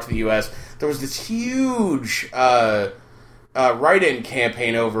be brought to the US. There was this huge write-in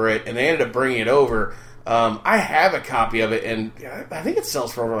campaign over it, and they ended up bringing it over. I have a copy of it, and I think it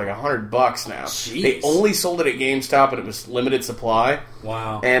sells for over like $100 now. Jeez. They only sold it at GameStop, and it was limited supply.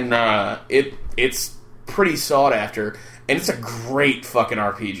 Wow. And it's pretty sought after, and it's a great fucking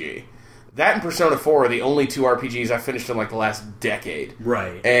RPG. That and Persona 4 are the only 2 RPGs I finished in like the last decade.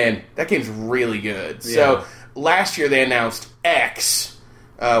 Right. And that game's really good. Yeah. So last year they announced X,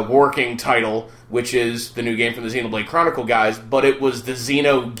 working title, which is the new game from the Xenoblade Chronicle guys, but it was the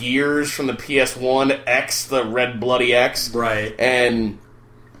Xenogears from the PS1 X, the red bloody X. Right. And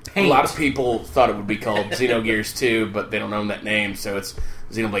Paint. A lot of people thought it would be called Xenogears 2, but they don't own that name, so it's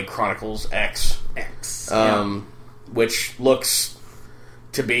Xenoblade Chronicles X. Which looks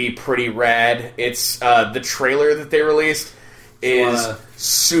to be pretty rad. It's the trailer that they released is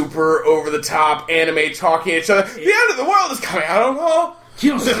super over the top anime talking to each other. The end of the world is coming. I don't know.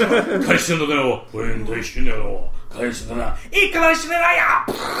 And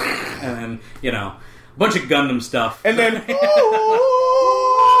then, a bunch of Gundam stuff. And then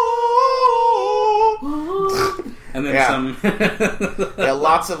and then some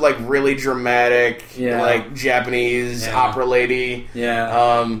lots of like really dramatic like Japanese opera lady.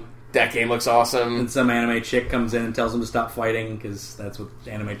 That game looks awesome. And some anime chick comes in and tells them to stop fighting because that's what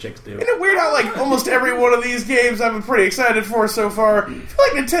anime chicks do. Isn't it weird how like almost every one of these games I've been pretty excited for so far? I feel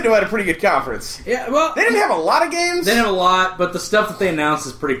like Nintendo had a pretty good conference. Yeah, well, they didn't have a lot of games. They didn't have a lot, but the stuff that they announced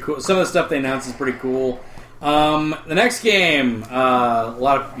is pretty cool. Some of the stuff they announced is pretty cool. The next game, a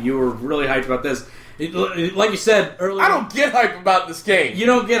lot of you were really hyped about this. Like you said earlier, I don't get hype about this game. You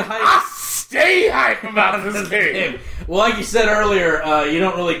don't get hyped. I stay hype about this game. Well, like you said earlier, you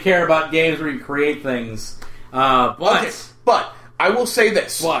don't really care about games where you create things. But I will say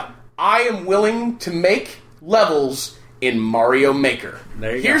this. What? I am willing to make levels in Mario Maker.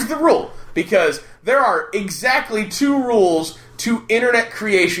 Here's the rule, because there are exactly 2 rules to internet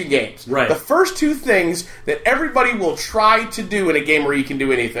creation games. Right. The first 2 things that everybody will try to do in a game where you can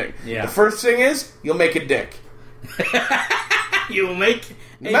do anything. Yeah. The first thing is, you'll make a dick. You will make...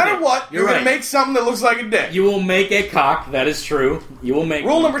 No matter what, you're going to make something that looks like a dick. You will make a cock, that is true. You will make...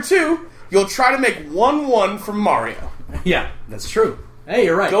 Rule number 2, you'll try to make 1-1 from Mario. Yeah, that's true. Hey,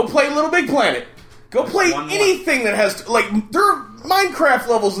 you're right. Go play Little Big Planet. Go play anything that has... there are Minecraft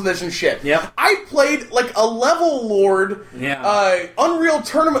levels of this and shit. Yep. I played like a Level Lord Unreal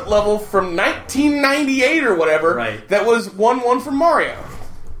Tournament level from 1998 or whatever that was 1-1 from Mario.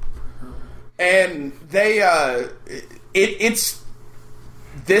 And they... It's...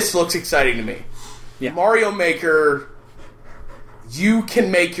 This looks exciting to me. Yeah. Mario Maker... You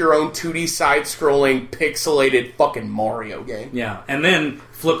can make your own 2D side-scrolling, pixelated fucking Mario game. Yeah, and then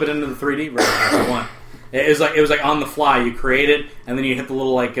flip it into the 3D version if you want. It was like on the fly. You create it, and then you hit the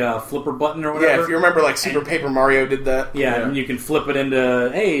little flipper button or whatever. Yeah, if you remember, Super Paper Mario did that. Yeah, and you can flip it into,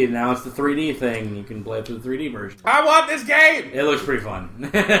 hey, now it's the 3D thing. You can play it through the 3D version. I want this game! It looks pretty fun.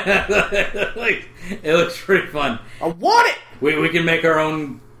 It looks pretty fun. I want it! We can make our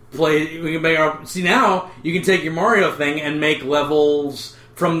own play. We can make our. See, now you can take your Mario thing and make levels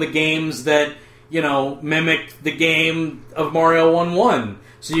from the games that mimic the game of Mario 1-1.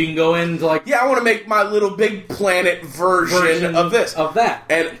 So you can go into I want to make my Little Big Planet version of this. Of that.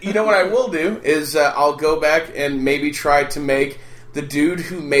 And you know what I will do is I'll go back and maybe try to make the dude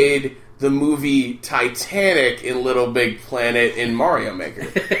who made the movie Titanic in Little Big Planet in Mario Maker.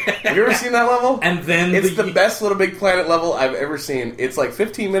 Have you ever seen that level? And then it's the best Little Big Planet level I've ever seen. It's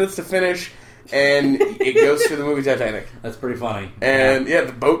 15 minutes to finish. And it goes through the movie Titanic. That's pretty funny. And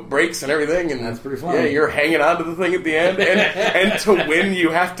the boat breaks and everything. And that's pretty funny. Yeah, you're hanging on to the thing at the end. And to win,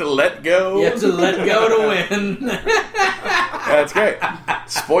 you have to let go. You have to let go to win. That's great.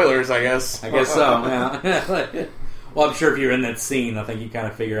 Spoilers, I guess. I guess so, yeah. Well, I'm sure if you're in that scene, I think you kind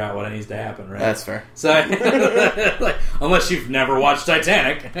of figure out what needs to happen, right? That's fair. So, unless you've never watched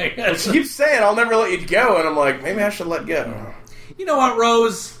Titanic. She keeps saying, I'll never let you go. And I'm like, maybe I should let go. You know what,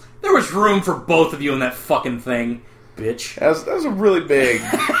 Rose? There was room for both of you in that fucking thing, bitch. That was a really big...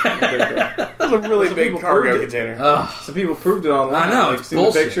 that was a really big cargo container. Some people proved it online. I know, You've seen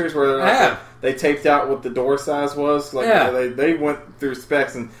the pictures where they taped out what the door size was. They went through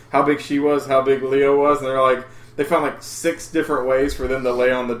specs and how big she was, how big Leo was, and they're like... They found 6 different ways for them to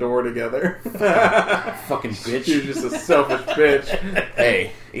lay on the door together. Fucking bitch. You're just a selfish bitch.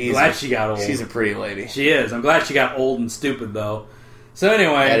 Hey, easy. Glad she got old. She's a pretty lady. She is. I'm glad she got old and stupid, though. So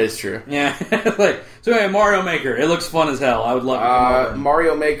anyway... That is true. Yeah. So anyway, Mario Maker. It looks fun as hell. I would love to come over.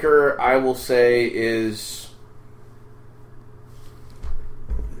 Mario Maker, I will say, is...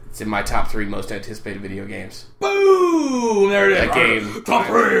 It's in my top 3 most anticipated video games. Boom! There it is. That game. Top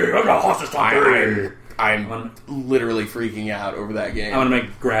 3! I'm the hottest top 3! I'm literally freaking out over that game. I'm going to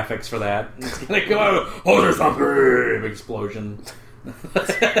make graphics for that. It's going to go out, hottest top 3! Big explosion.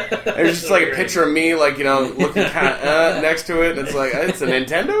 There's just a picture of me, looking kind of next to it, and it's it's a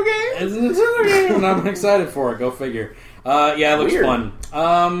Nintendo game? It's a Nintendo game, and I'm excited for it. Go figure. It looks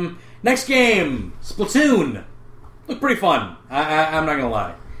fun. Next game, Splatoon. Looked pretty fun. I'm not going to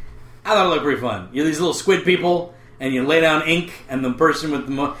lie. I thought it looked pretty fun. You're these little squid people, and you lay down ink, and the person with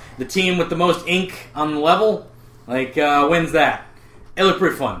the team with the most ink on the level, wins that. It looked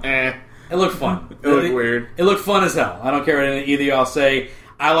pretty fun. It looked fun. It looked weird. It looked fun as hell. I don't care what either of y'all say.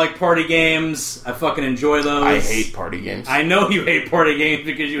 I like party games. I fucking enjoy those. I hate party games. I know you hate party games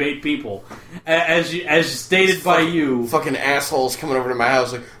because you hate people. As stated by you. Fucking assholes coming over to my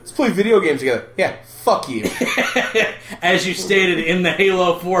house let's play video games together. Yeah, fuck you. As you stated in the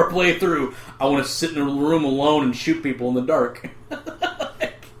Halo 4 playthrough, I want to sit in a room alone and shoot people in the dark.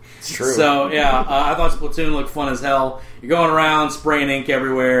 It's true. So, I thought Splatoon looked fun as hell. You're going around spraying ink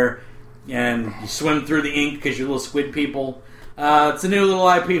everywhere, and you swim through the ink because you're little squid people. It's a new little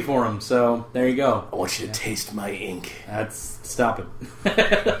IP for them, so there you go. I want you to taste my ink. Stop it.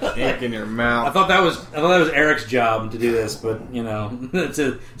 Ink in your mouth. I thought that was Eric's job to do this, but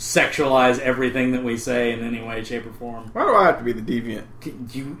to sexualize everything that we say in any way, shape, or form. Why do I have to be the deviant?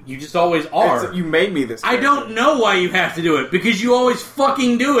 You just always are. You made me this way. I don't know why you have to do it, because you always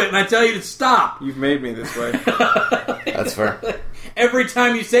fucking do it, and I tell you to stop. You've made me this way. That's fair. Every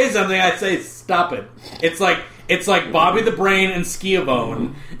time you say something, I say stop it. It's like Bobby the Brain and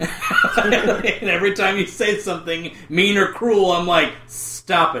Skiavone. And every time you say something mean or cruel, I'm like,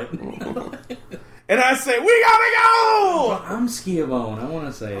 stop it. And I say, we gotta go! I'm Skiavone. I want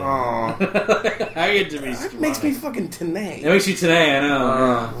to say it. I get to be Skiavone. That makes me fucking Tanae. It makes you Tanae, I know.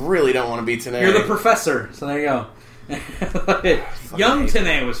 I really don't want to be Tanae. You're the professor, so there you go. Young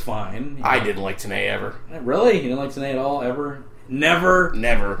Tanae was fine. I didn't like Tanae ever. Really? You didn't like Tanae at all, ever? Never.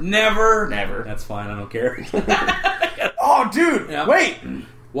 That's fine. I don't care. Oh, dude! Yep. Wait!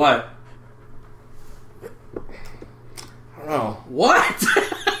 What? I don't know. What?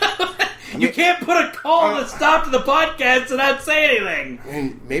 You can't put a call and a stop to the podcast and not say anything. I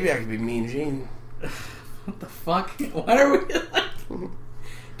mean, maybe I could be Mean Gene. What the fuck? Why are we...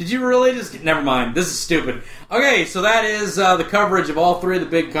 Did you really just... Never mind. This is stupid. Okay, so that is the coverage of all 3 of the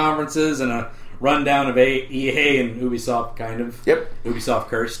big conferences and a rundown of EA and Ubisoft, kind of. Yep. Ubisoft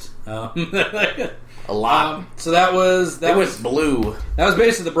cursed. A lot. So that was blue. That was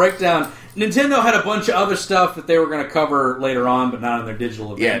basically the breakdown. Nintendo had a bunch of other stuff that they were going to cover later on, but not in their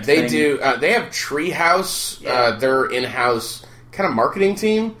digital event. Yeah, they do. They have Treehouse, their in-house kind of marketing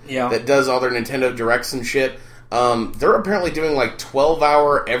team that does all their Nintendo Directs and shit. they're apparently doing like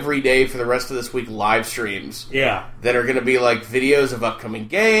 12-hour every day for the rest of this week live streams. Yeah. That are going to be like videos of upcoming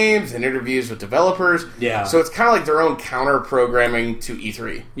games and interviews with developers. Yeah. So it's kind of like their own counter-programming to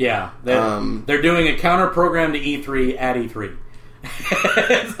E3. Yeah. They're doing a counter-program to E3 at E3.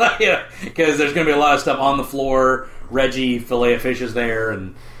 It's like, because there's going to be a lot of stuff on the floor. Reggie Filet-O-Fish is there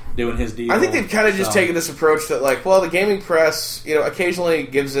and doing his deal. I think they've kind of just taken this approach that, like, well, the gaming press, occasionally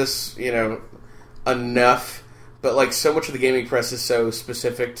gives us, enough, but, like, so much of the gaming press is so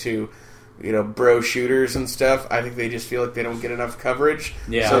specific to, bro shooters and stuff. I think they just feel like they don't get enough coverage.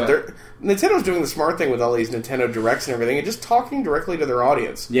 Yeah. So Nintendo's doing the smart thing with all these Nintendo Directs and everything, and just talking directly to their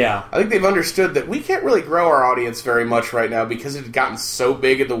audience. Yeah. I think they've understood that we can't really grow our audience very much right now because it's gotten so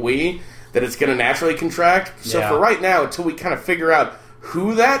big at the Wii that it's going to naturally contract. So for right now, until we kind of figure out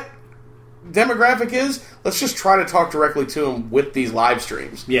who that demographic is, let's just try to talk directly to them with these live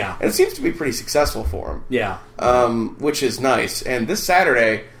streams. Yeah. And it seems to be pretty successful for them. Yeah. Which is nice. And this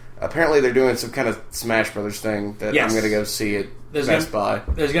Saturday, apparently they're doing some kind of Smash Brothers thing that I'm going to go see at Best Buy.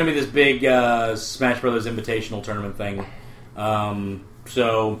 There's going to be this big Smash Brothers Invitational Tournament thing.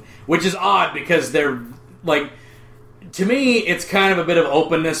 Which is odd because they're, like... To me, it's kind of a bit of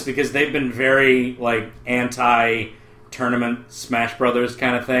openness because they've been very, like, anti-tournament Smash Brothers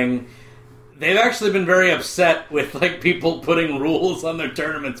kind of thing. They've actually been very upset with, like, people putting rules on their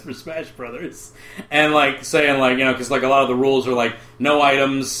tournaments for Smash Brothers. And, like, saying, like, because, like, a lot of the rules are, like, no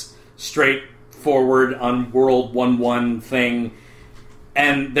items, straightforward on World 1-1 thing.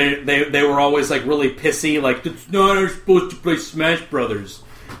 And they were always, like, really pissy, like, it's not how you're supposed to play Smash Brothers.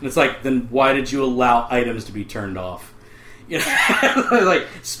 And it's like, then why did you allow items to be turned off? Like,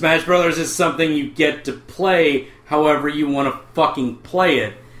 Smash Brothers is something you get to play however you want to fucking play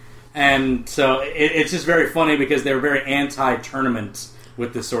it. And so it's just very funny because they're very anti-tournament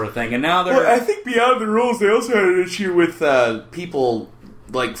with this sort of thing. And now they're... Well, I think beyond the rules, they also had an issue with people...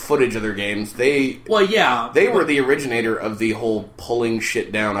 like footage of their games. They were the originator of the whole pulling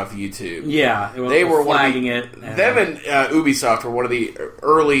shit down off YouTube. Yeah, they were flagging it. Them and Ubisoft were one of the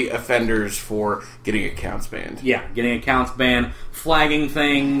early offenders for getting accounts banned. Yeah, getting accounts banned, flagging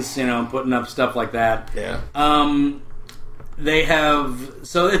things, putting up stuff like that. Yeah. They have...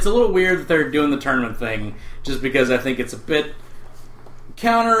 So it's a little weird that they're doing the tournament thing, just because I think it's a bit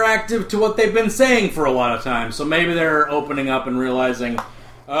counteractive to what they've been saying for a lot of time. So maybe they're opening up and realizing...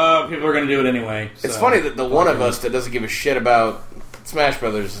 people are going to do it anyway. So. It's funny that the one of us that doesn't give a shit about Smash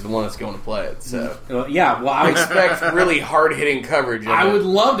Brothers is the one that's going to play it. So I expect really hard-hitting coverage. I would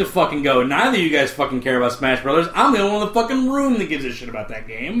love to fucking go. Neither of you guys fucking care about Smash Brothers. I'm the only one in the fucking room that gives a shit about that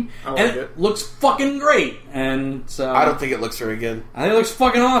game. I like and it looks fucking great. And so I don't think it looks very good. I think it looks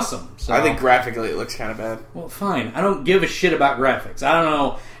fucking awesome. So. I think graphically it looks kind of bad. Well, fine. I don't give a shit about graphics. I don't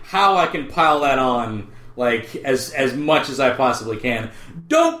know how I can pile that on. Like, as much as I possibly can.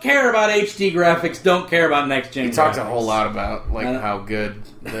 Don't care about HD graphics. Don't care about next-gen graphics. He talks a whole lot about, like, how good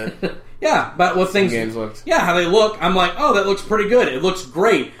the about what games looked. Yeah, how they look. I'm like, oh, that looks pretty good. It looks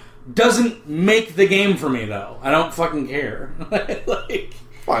great. Doesn't make the game for me, though. I don't fucking care.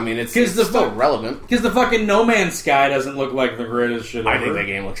 Well, I mean, it's still relevant. Because the fucking No Man's Sky doesn't look like the greatest shit ever. I think that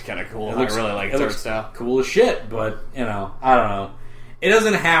game looks kind of cool. I really like its art style. Cool as shit, but, I don't know. It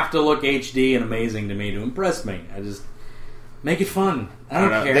doesn't have to look HD and amazing to me to impress me. I just make it fun. I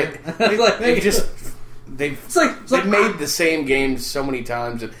don't care. They've made the same games so many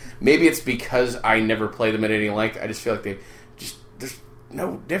times, and maybe it's because I never play them at any length. I just feel like there's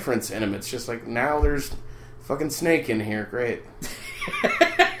no difference in them. It's just like, now there's fucking Snake in here. Great.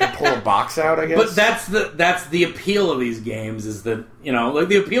 Pull a box out, I guess. But that's the appeal of these games is that, like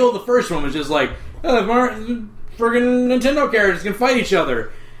the appeal of the first one was just like, friggin' Nintendo characters can fight each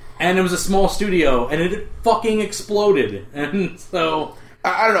other. And it was a small studio, and it fucking exploded. And so...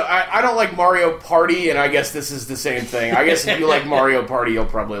 I don't know. I don't like Mario Party, and I guess this is the same thing. I guess if you like Mario Party, you'll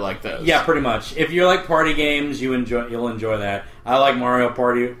probably like those. Yeah, pretty much. If you like party games, you'll enjoy that. I like Mario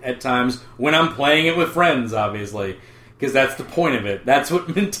Party at times when I'm playing it with friends, obviously. Because that's the point of it. That's what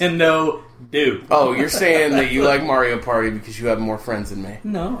Nintendo do. Oh, you're saying that you like Mario Party because you have more friends than me.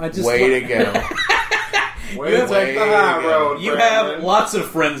 No, I just... Way to go. You have lots of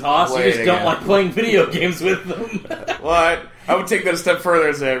friends, Hoss. You just don't like playing video games with them. Well, I would take that a step further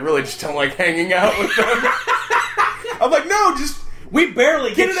and say I really just don't like hanging out with them. I'm like, no, we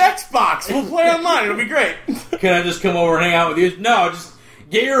barely get an Xbox. We'll play online. It'll be great. Can I just come over and hang out with you? No, just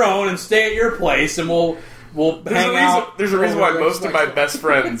get your own and stay at your place, and we'll hang out. There's a reason why most of my best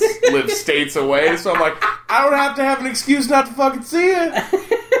friends live states away, so I'm like, I don't have to have an excuse not to fucking see you.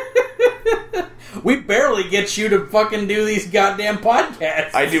 We barely get you to fucking do these goddamn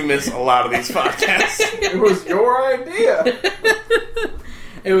podcasts. I do miss a lot of these podcasts. It was your idea.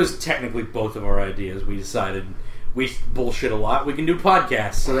 It was technically both of our ideas. We decided we bullshit a lot. We can do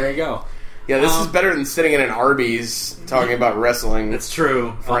podcasts, so there you go. Yeah, this is better than sitting in an Arby's talking about wrestling. It's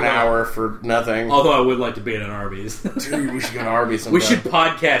true. For an hour for nothing. Although I would like to be at an Arby's. Dude, we should go to Arby's sometime. We should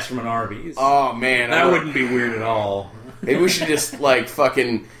podcast from an Arby's. Oh, man. That wouldn't be weird at all. Maybe we should just, like,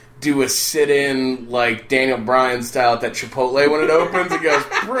 fucking do a sit-in, like, Daniel Bryan style at that Chipotle when it opens. It goes,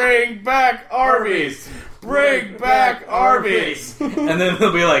 bring back Arby's! Bring back Arby's! And then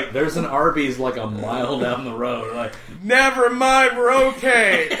they'll be like, there's an Arby's like a mile down the road. Like, never mind, we're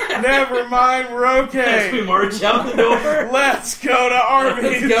okay. Never mind, we're okay. As we march out the door. Let's go to Arby's.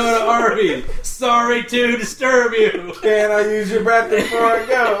 Let's go to Arby's. Sorry to disturb you. Can I use your bathroom before I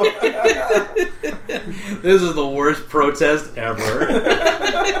go? This is the worst protest ever.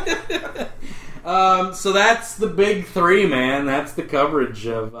 So that's the big three, man. That's the coverage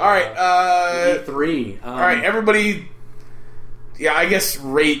of all right, E3. All right, everybody. Yeah, I guess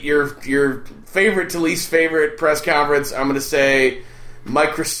rate your favorite to least favorite press conference. I'm going to say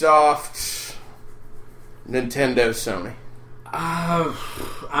Microsoft, Nintendo, Sony.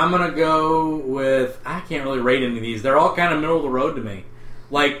 I'm going to go with... I can't really rate any of these. They're all kind of middle of the road to me.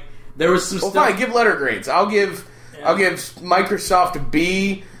 Like, there was some stuff... Fine, give letter grades. I'll give Microsoft a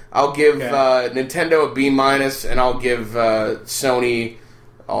B. I'll give Nintendo a B-, and I'll give Sony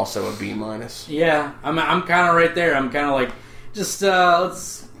also a B-. Yeah, I'm kind of right there. I'm kind of like, just I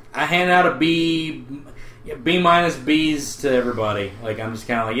hand out a B-, B's to everybody. Like, I'm just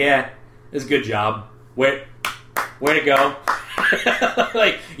kind of like, yeah, it's a good job. Way to go.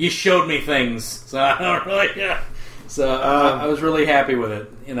 Like, you showed me things, so I don't really. Yeah. So I was really happy with it.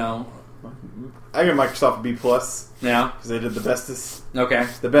 You know. I give Microsoft a B+. Yeah, because they did the bestest. Okay,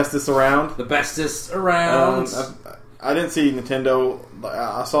 the bestest around. The bestest around. I didn't see Nintendo.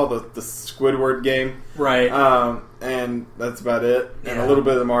 I saw the Squidward game, right? And that's about it. And Yeah. a little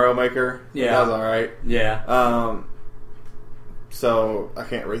bit of the Mario Maker. Yeah, that was all right. Yeah. So I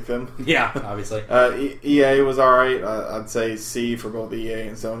can't rate them. Yeah, obviously. EA was all right. I'd say C for both EA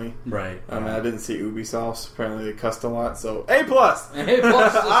and Sony. Right. I mean, I didn't see Ubisoft. Apparently they cussed a lot. So A+. A+. plus.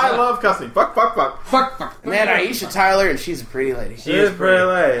 I love cussing. Fuck. Man, Aisha Tyler, and she's a pretty lady. She is pretty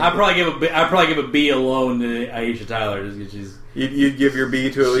lady. I'd probably give a B alone to Aisha Tyler just because she's. You'd give your B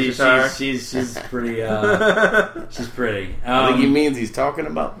to Alicia Tyler? She's pretty. She's pretty. I think he means he's talking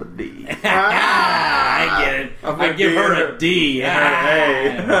about the D. I get it. I give her a D.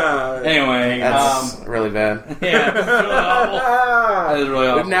 Anyway, that's really bad. Yeah, that's really awful. That is really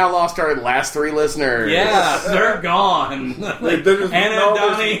awful. We've now lost our last three listeners. Yeah, they're gone. Like,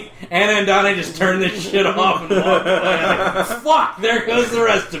 Anna and Donnie just turned this shit off and walked away. Like, fuck, there goes the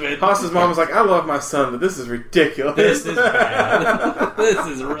rest of it. Haas's mom was like, I love my son, but this is ridiculous. This is bad. This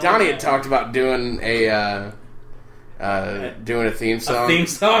is really Donnie had bad. talked about doing a theme song. A theme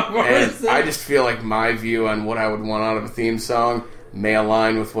song for and us? I just feel like my view on what I would want out of a theme song may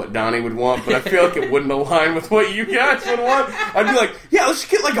align with what Donnie would want, but I feel like it wouldn't align with what you guys would want. I'd be like, yeah, let's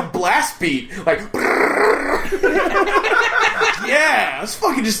get like a blast beat. Like, yeah, let's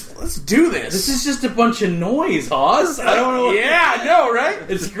do this. This is just a bunch of noise, Haas. I don't know. Yeah, I know, right?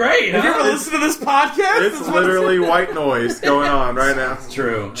 It's great. Have you ever listened to this podcast? It's literally white noise going on right now. It's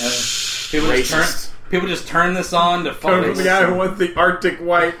true. People just turn this on to Coming from the guy who wants the Arctic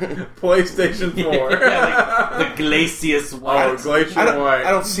White PlayStation 4. Yeah, like the Glacius White. Oh, Glacier White.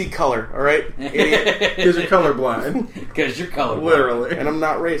 I don't see color, alright? Idiot. Because you're colorblind. Because you're colorblind. Literally. And I'm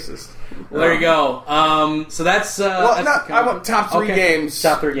not racist. Well, there you go. So that's... I want top three games.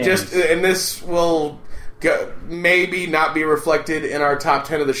 Top three games. And this will maybe not be reflected in our top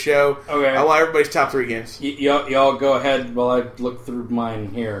 10 of the show. Okay. I want everybody's top three games. Y'all go ahead while I look through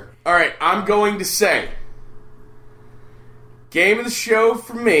mine here. Alright, I'm going to say game of the show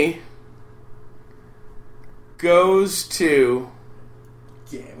for me goes to...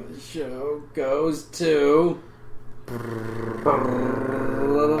 Game of the show goes to...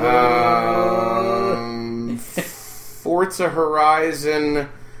 Forza Horizon,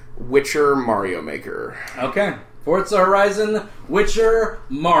 Witcher, Mario Maker. Okay. Forza Horizon, Witcher,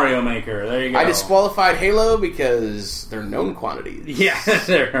 Mario Maker. There you go. I disqualified Halo because they're known quantities. Yeah,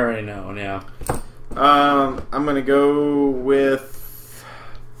 they're already known, yeah. I'm going to go with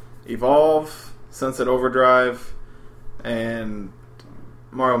Evolve, Sunset Overdrive, and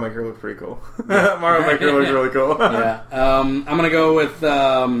Mario Maker looks pretty cool. Mario Maker looks really cool. Yeah. I'm going to go with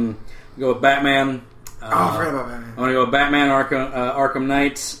Batman. I forgot about Batman. I'm going to go with Batman Arkham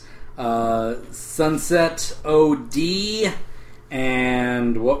Knight, Sunset OD,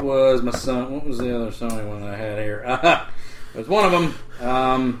 And what was my son? What was the other Sony one that I had here? It was one of them.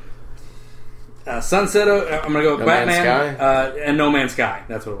 Sunset. I'm gonna go with Batman and No Man's Sky.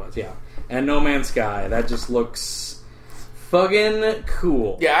 That's what it was. Yeah, and No Man's Sky. That just looks fucking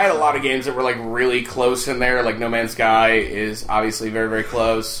cool. Yeah, I had a lot of games that were like really close in there. Like No Man's Sky is obviously very, very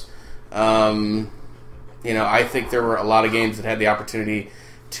close. I think there were a lot of games that had the opportunity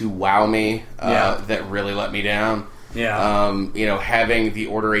to wow me that really let me down. Yeah. Having the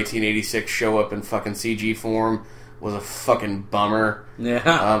Order 1886 show up in fucking CG form was a fucking bummer. Yeah.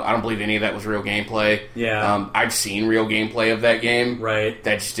 I don't believe any of that was real gameplay. Yeah. I've seen real gameplay of that game. Right.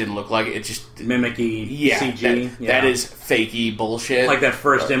 That just didn't look like it. It just... Mimicky CG. That is fakey bullshit. Like that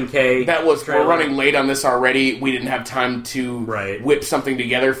first MK That was, trailer. We're running late on this already. We didn't have time to whip something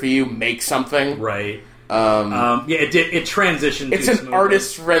together for you, make something. Right. It transitioned. It's an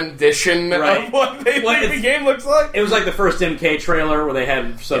artist's rendition of what they think the game llooks like. It was like the first MK trailer where they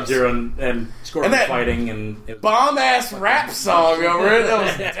had Sub-Zero and Scorpion fighting, and it was bomb-ass rap song over it. That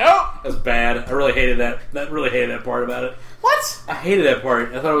was dope. That was bad. I really hated that. Really hated that part about it. What? I hated that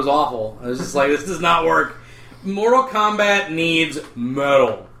part. I thought it was awful. I was just like, this does not work. Mortal Kombat needs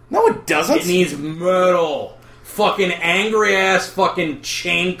metal. No, it doesn't. It needs metal. Fucking angry ass, fucking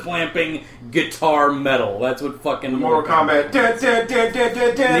chain clamping guitar metal. That's what fucking Mortal Kombat. It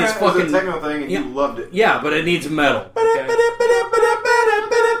needs fucking a techno thing, and you loved it. Yeah, but it needs metal. Okay?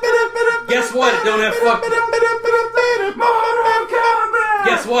 Guess what? It don't have fucking.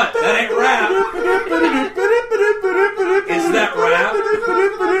 Guess what? That ain't rap. Is that rap?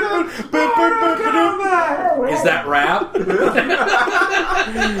 Is that rap?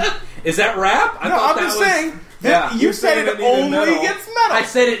 Is that rap? I'm just saying. You said it only gets metal. I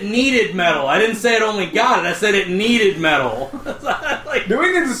said it needed metal. I didn't say it only got it. I said it needed metal. Do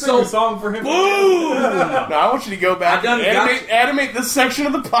we need to sing a song for him? Boom! No, I want you to go back and animate this section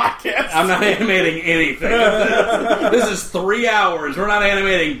of the podcast. I'm not animating anything. This is 3 hours. We're not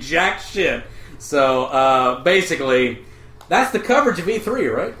animating jack shit. So, basically, that's the coverage of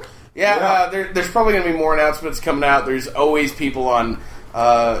E3, right? Yeah. There's probably going to be more announcements coming out. There's always people on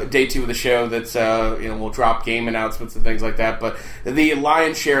day 2 of the show that's we'll drop game announcements and things like that, but the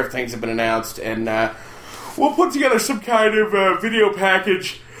lion's share of things have been announced, and we'll put together some kind of video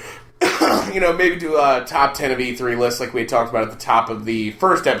package. Maybe do a top 10 of E3 list like we had talked about at the top of the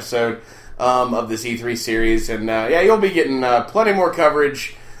first episode of this E3 series, and you'll be getting plenty more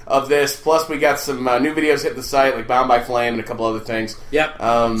coverage of this. Plus, we got some new videos hitting the site, like Bound by Flame and a couple other things. Yep.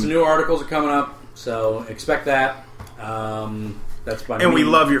 Some new articles are coming up, so expect that. That's by and we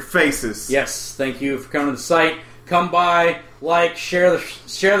love your faces. Yes, thank you for coming to the site. Come by, share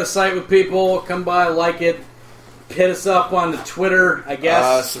the site with people. Come by, like it. Hit us up on the Twitter, I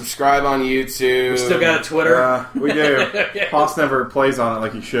guess. Subscribe on YouTube. We still got a Twitter. We do. Hoss never plays on it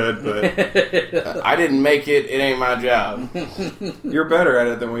like he should, but I didn't make it. It ain't my job. You're better at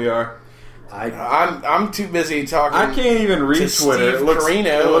it than we are. I'm too busy talking. I can't even read Twitter. It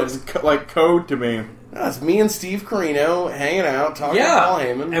looks like code to me. No, it's me and Steve Carino hanging out, talking about Paul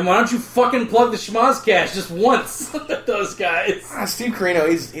Heyman. And why don't you fucking plug the Schmozcast just once? Those guys. Steve Carino,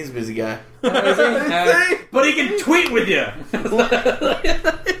 he's a busy guy. But he can tweet with you.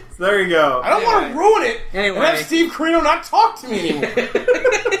 There you go. I don't want to ruin it. Anyway. And have Steve Carino not talk to me anymore.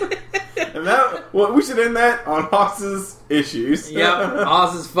 And we should end that on Hoss's issues. Yep,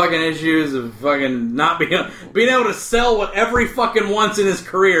 Hoss's fucking issues of fucking not being able to sell whatever he fucking wants in his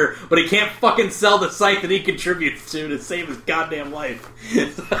career, but he can't fucking sell the site that he contributes to save his goddamn life.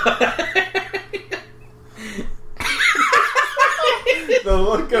 The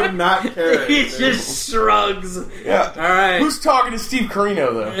look of not caring. He just shrugs. Yeah. All right. Who's talking to Steve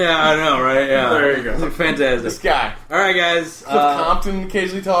Carino, though? Yeah, I know, right? Yeah. There you go. Fantastic. This guy. All right, guys. Cliff Compton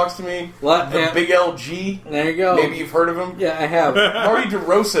occasionally talks to me. The Big LG. There you go. Maybe you've heard of him. Yeah, I have. Marty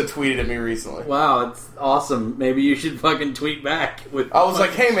DeRosa tweeted at me recently. Wow, it's awesome. Maybe you should fucking tweet back. I was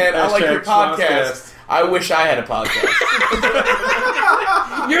like, hey, man, I like your podcast. I wish I had a podcast.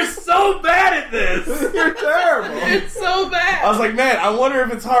 You're so bad at this. You're terrible. It's so bad. I was like, man, I wonder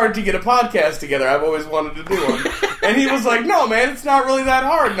if it's hard to get a podcast together. I've always wanted to do one. And he was like, no, man, it's not really that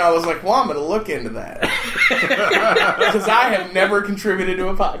hard. And I was like, well, I'm going to look into that. Because I have never contributed to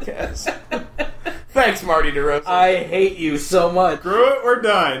a podcast. Thanks, Marty DeRosa. I hate you so much. Screw it, we're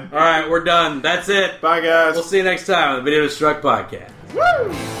done. All right, we're done. That's it. Bye, guys. We'll see you next time on the Video Destruct Podcast.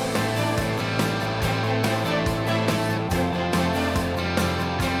 Woo!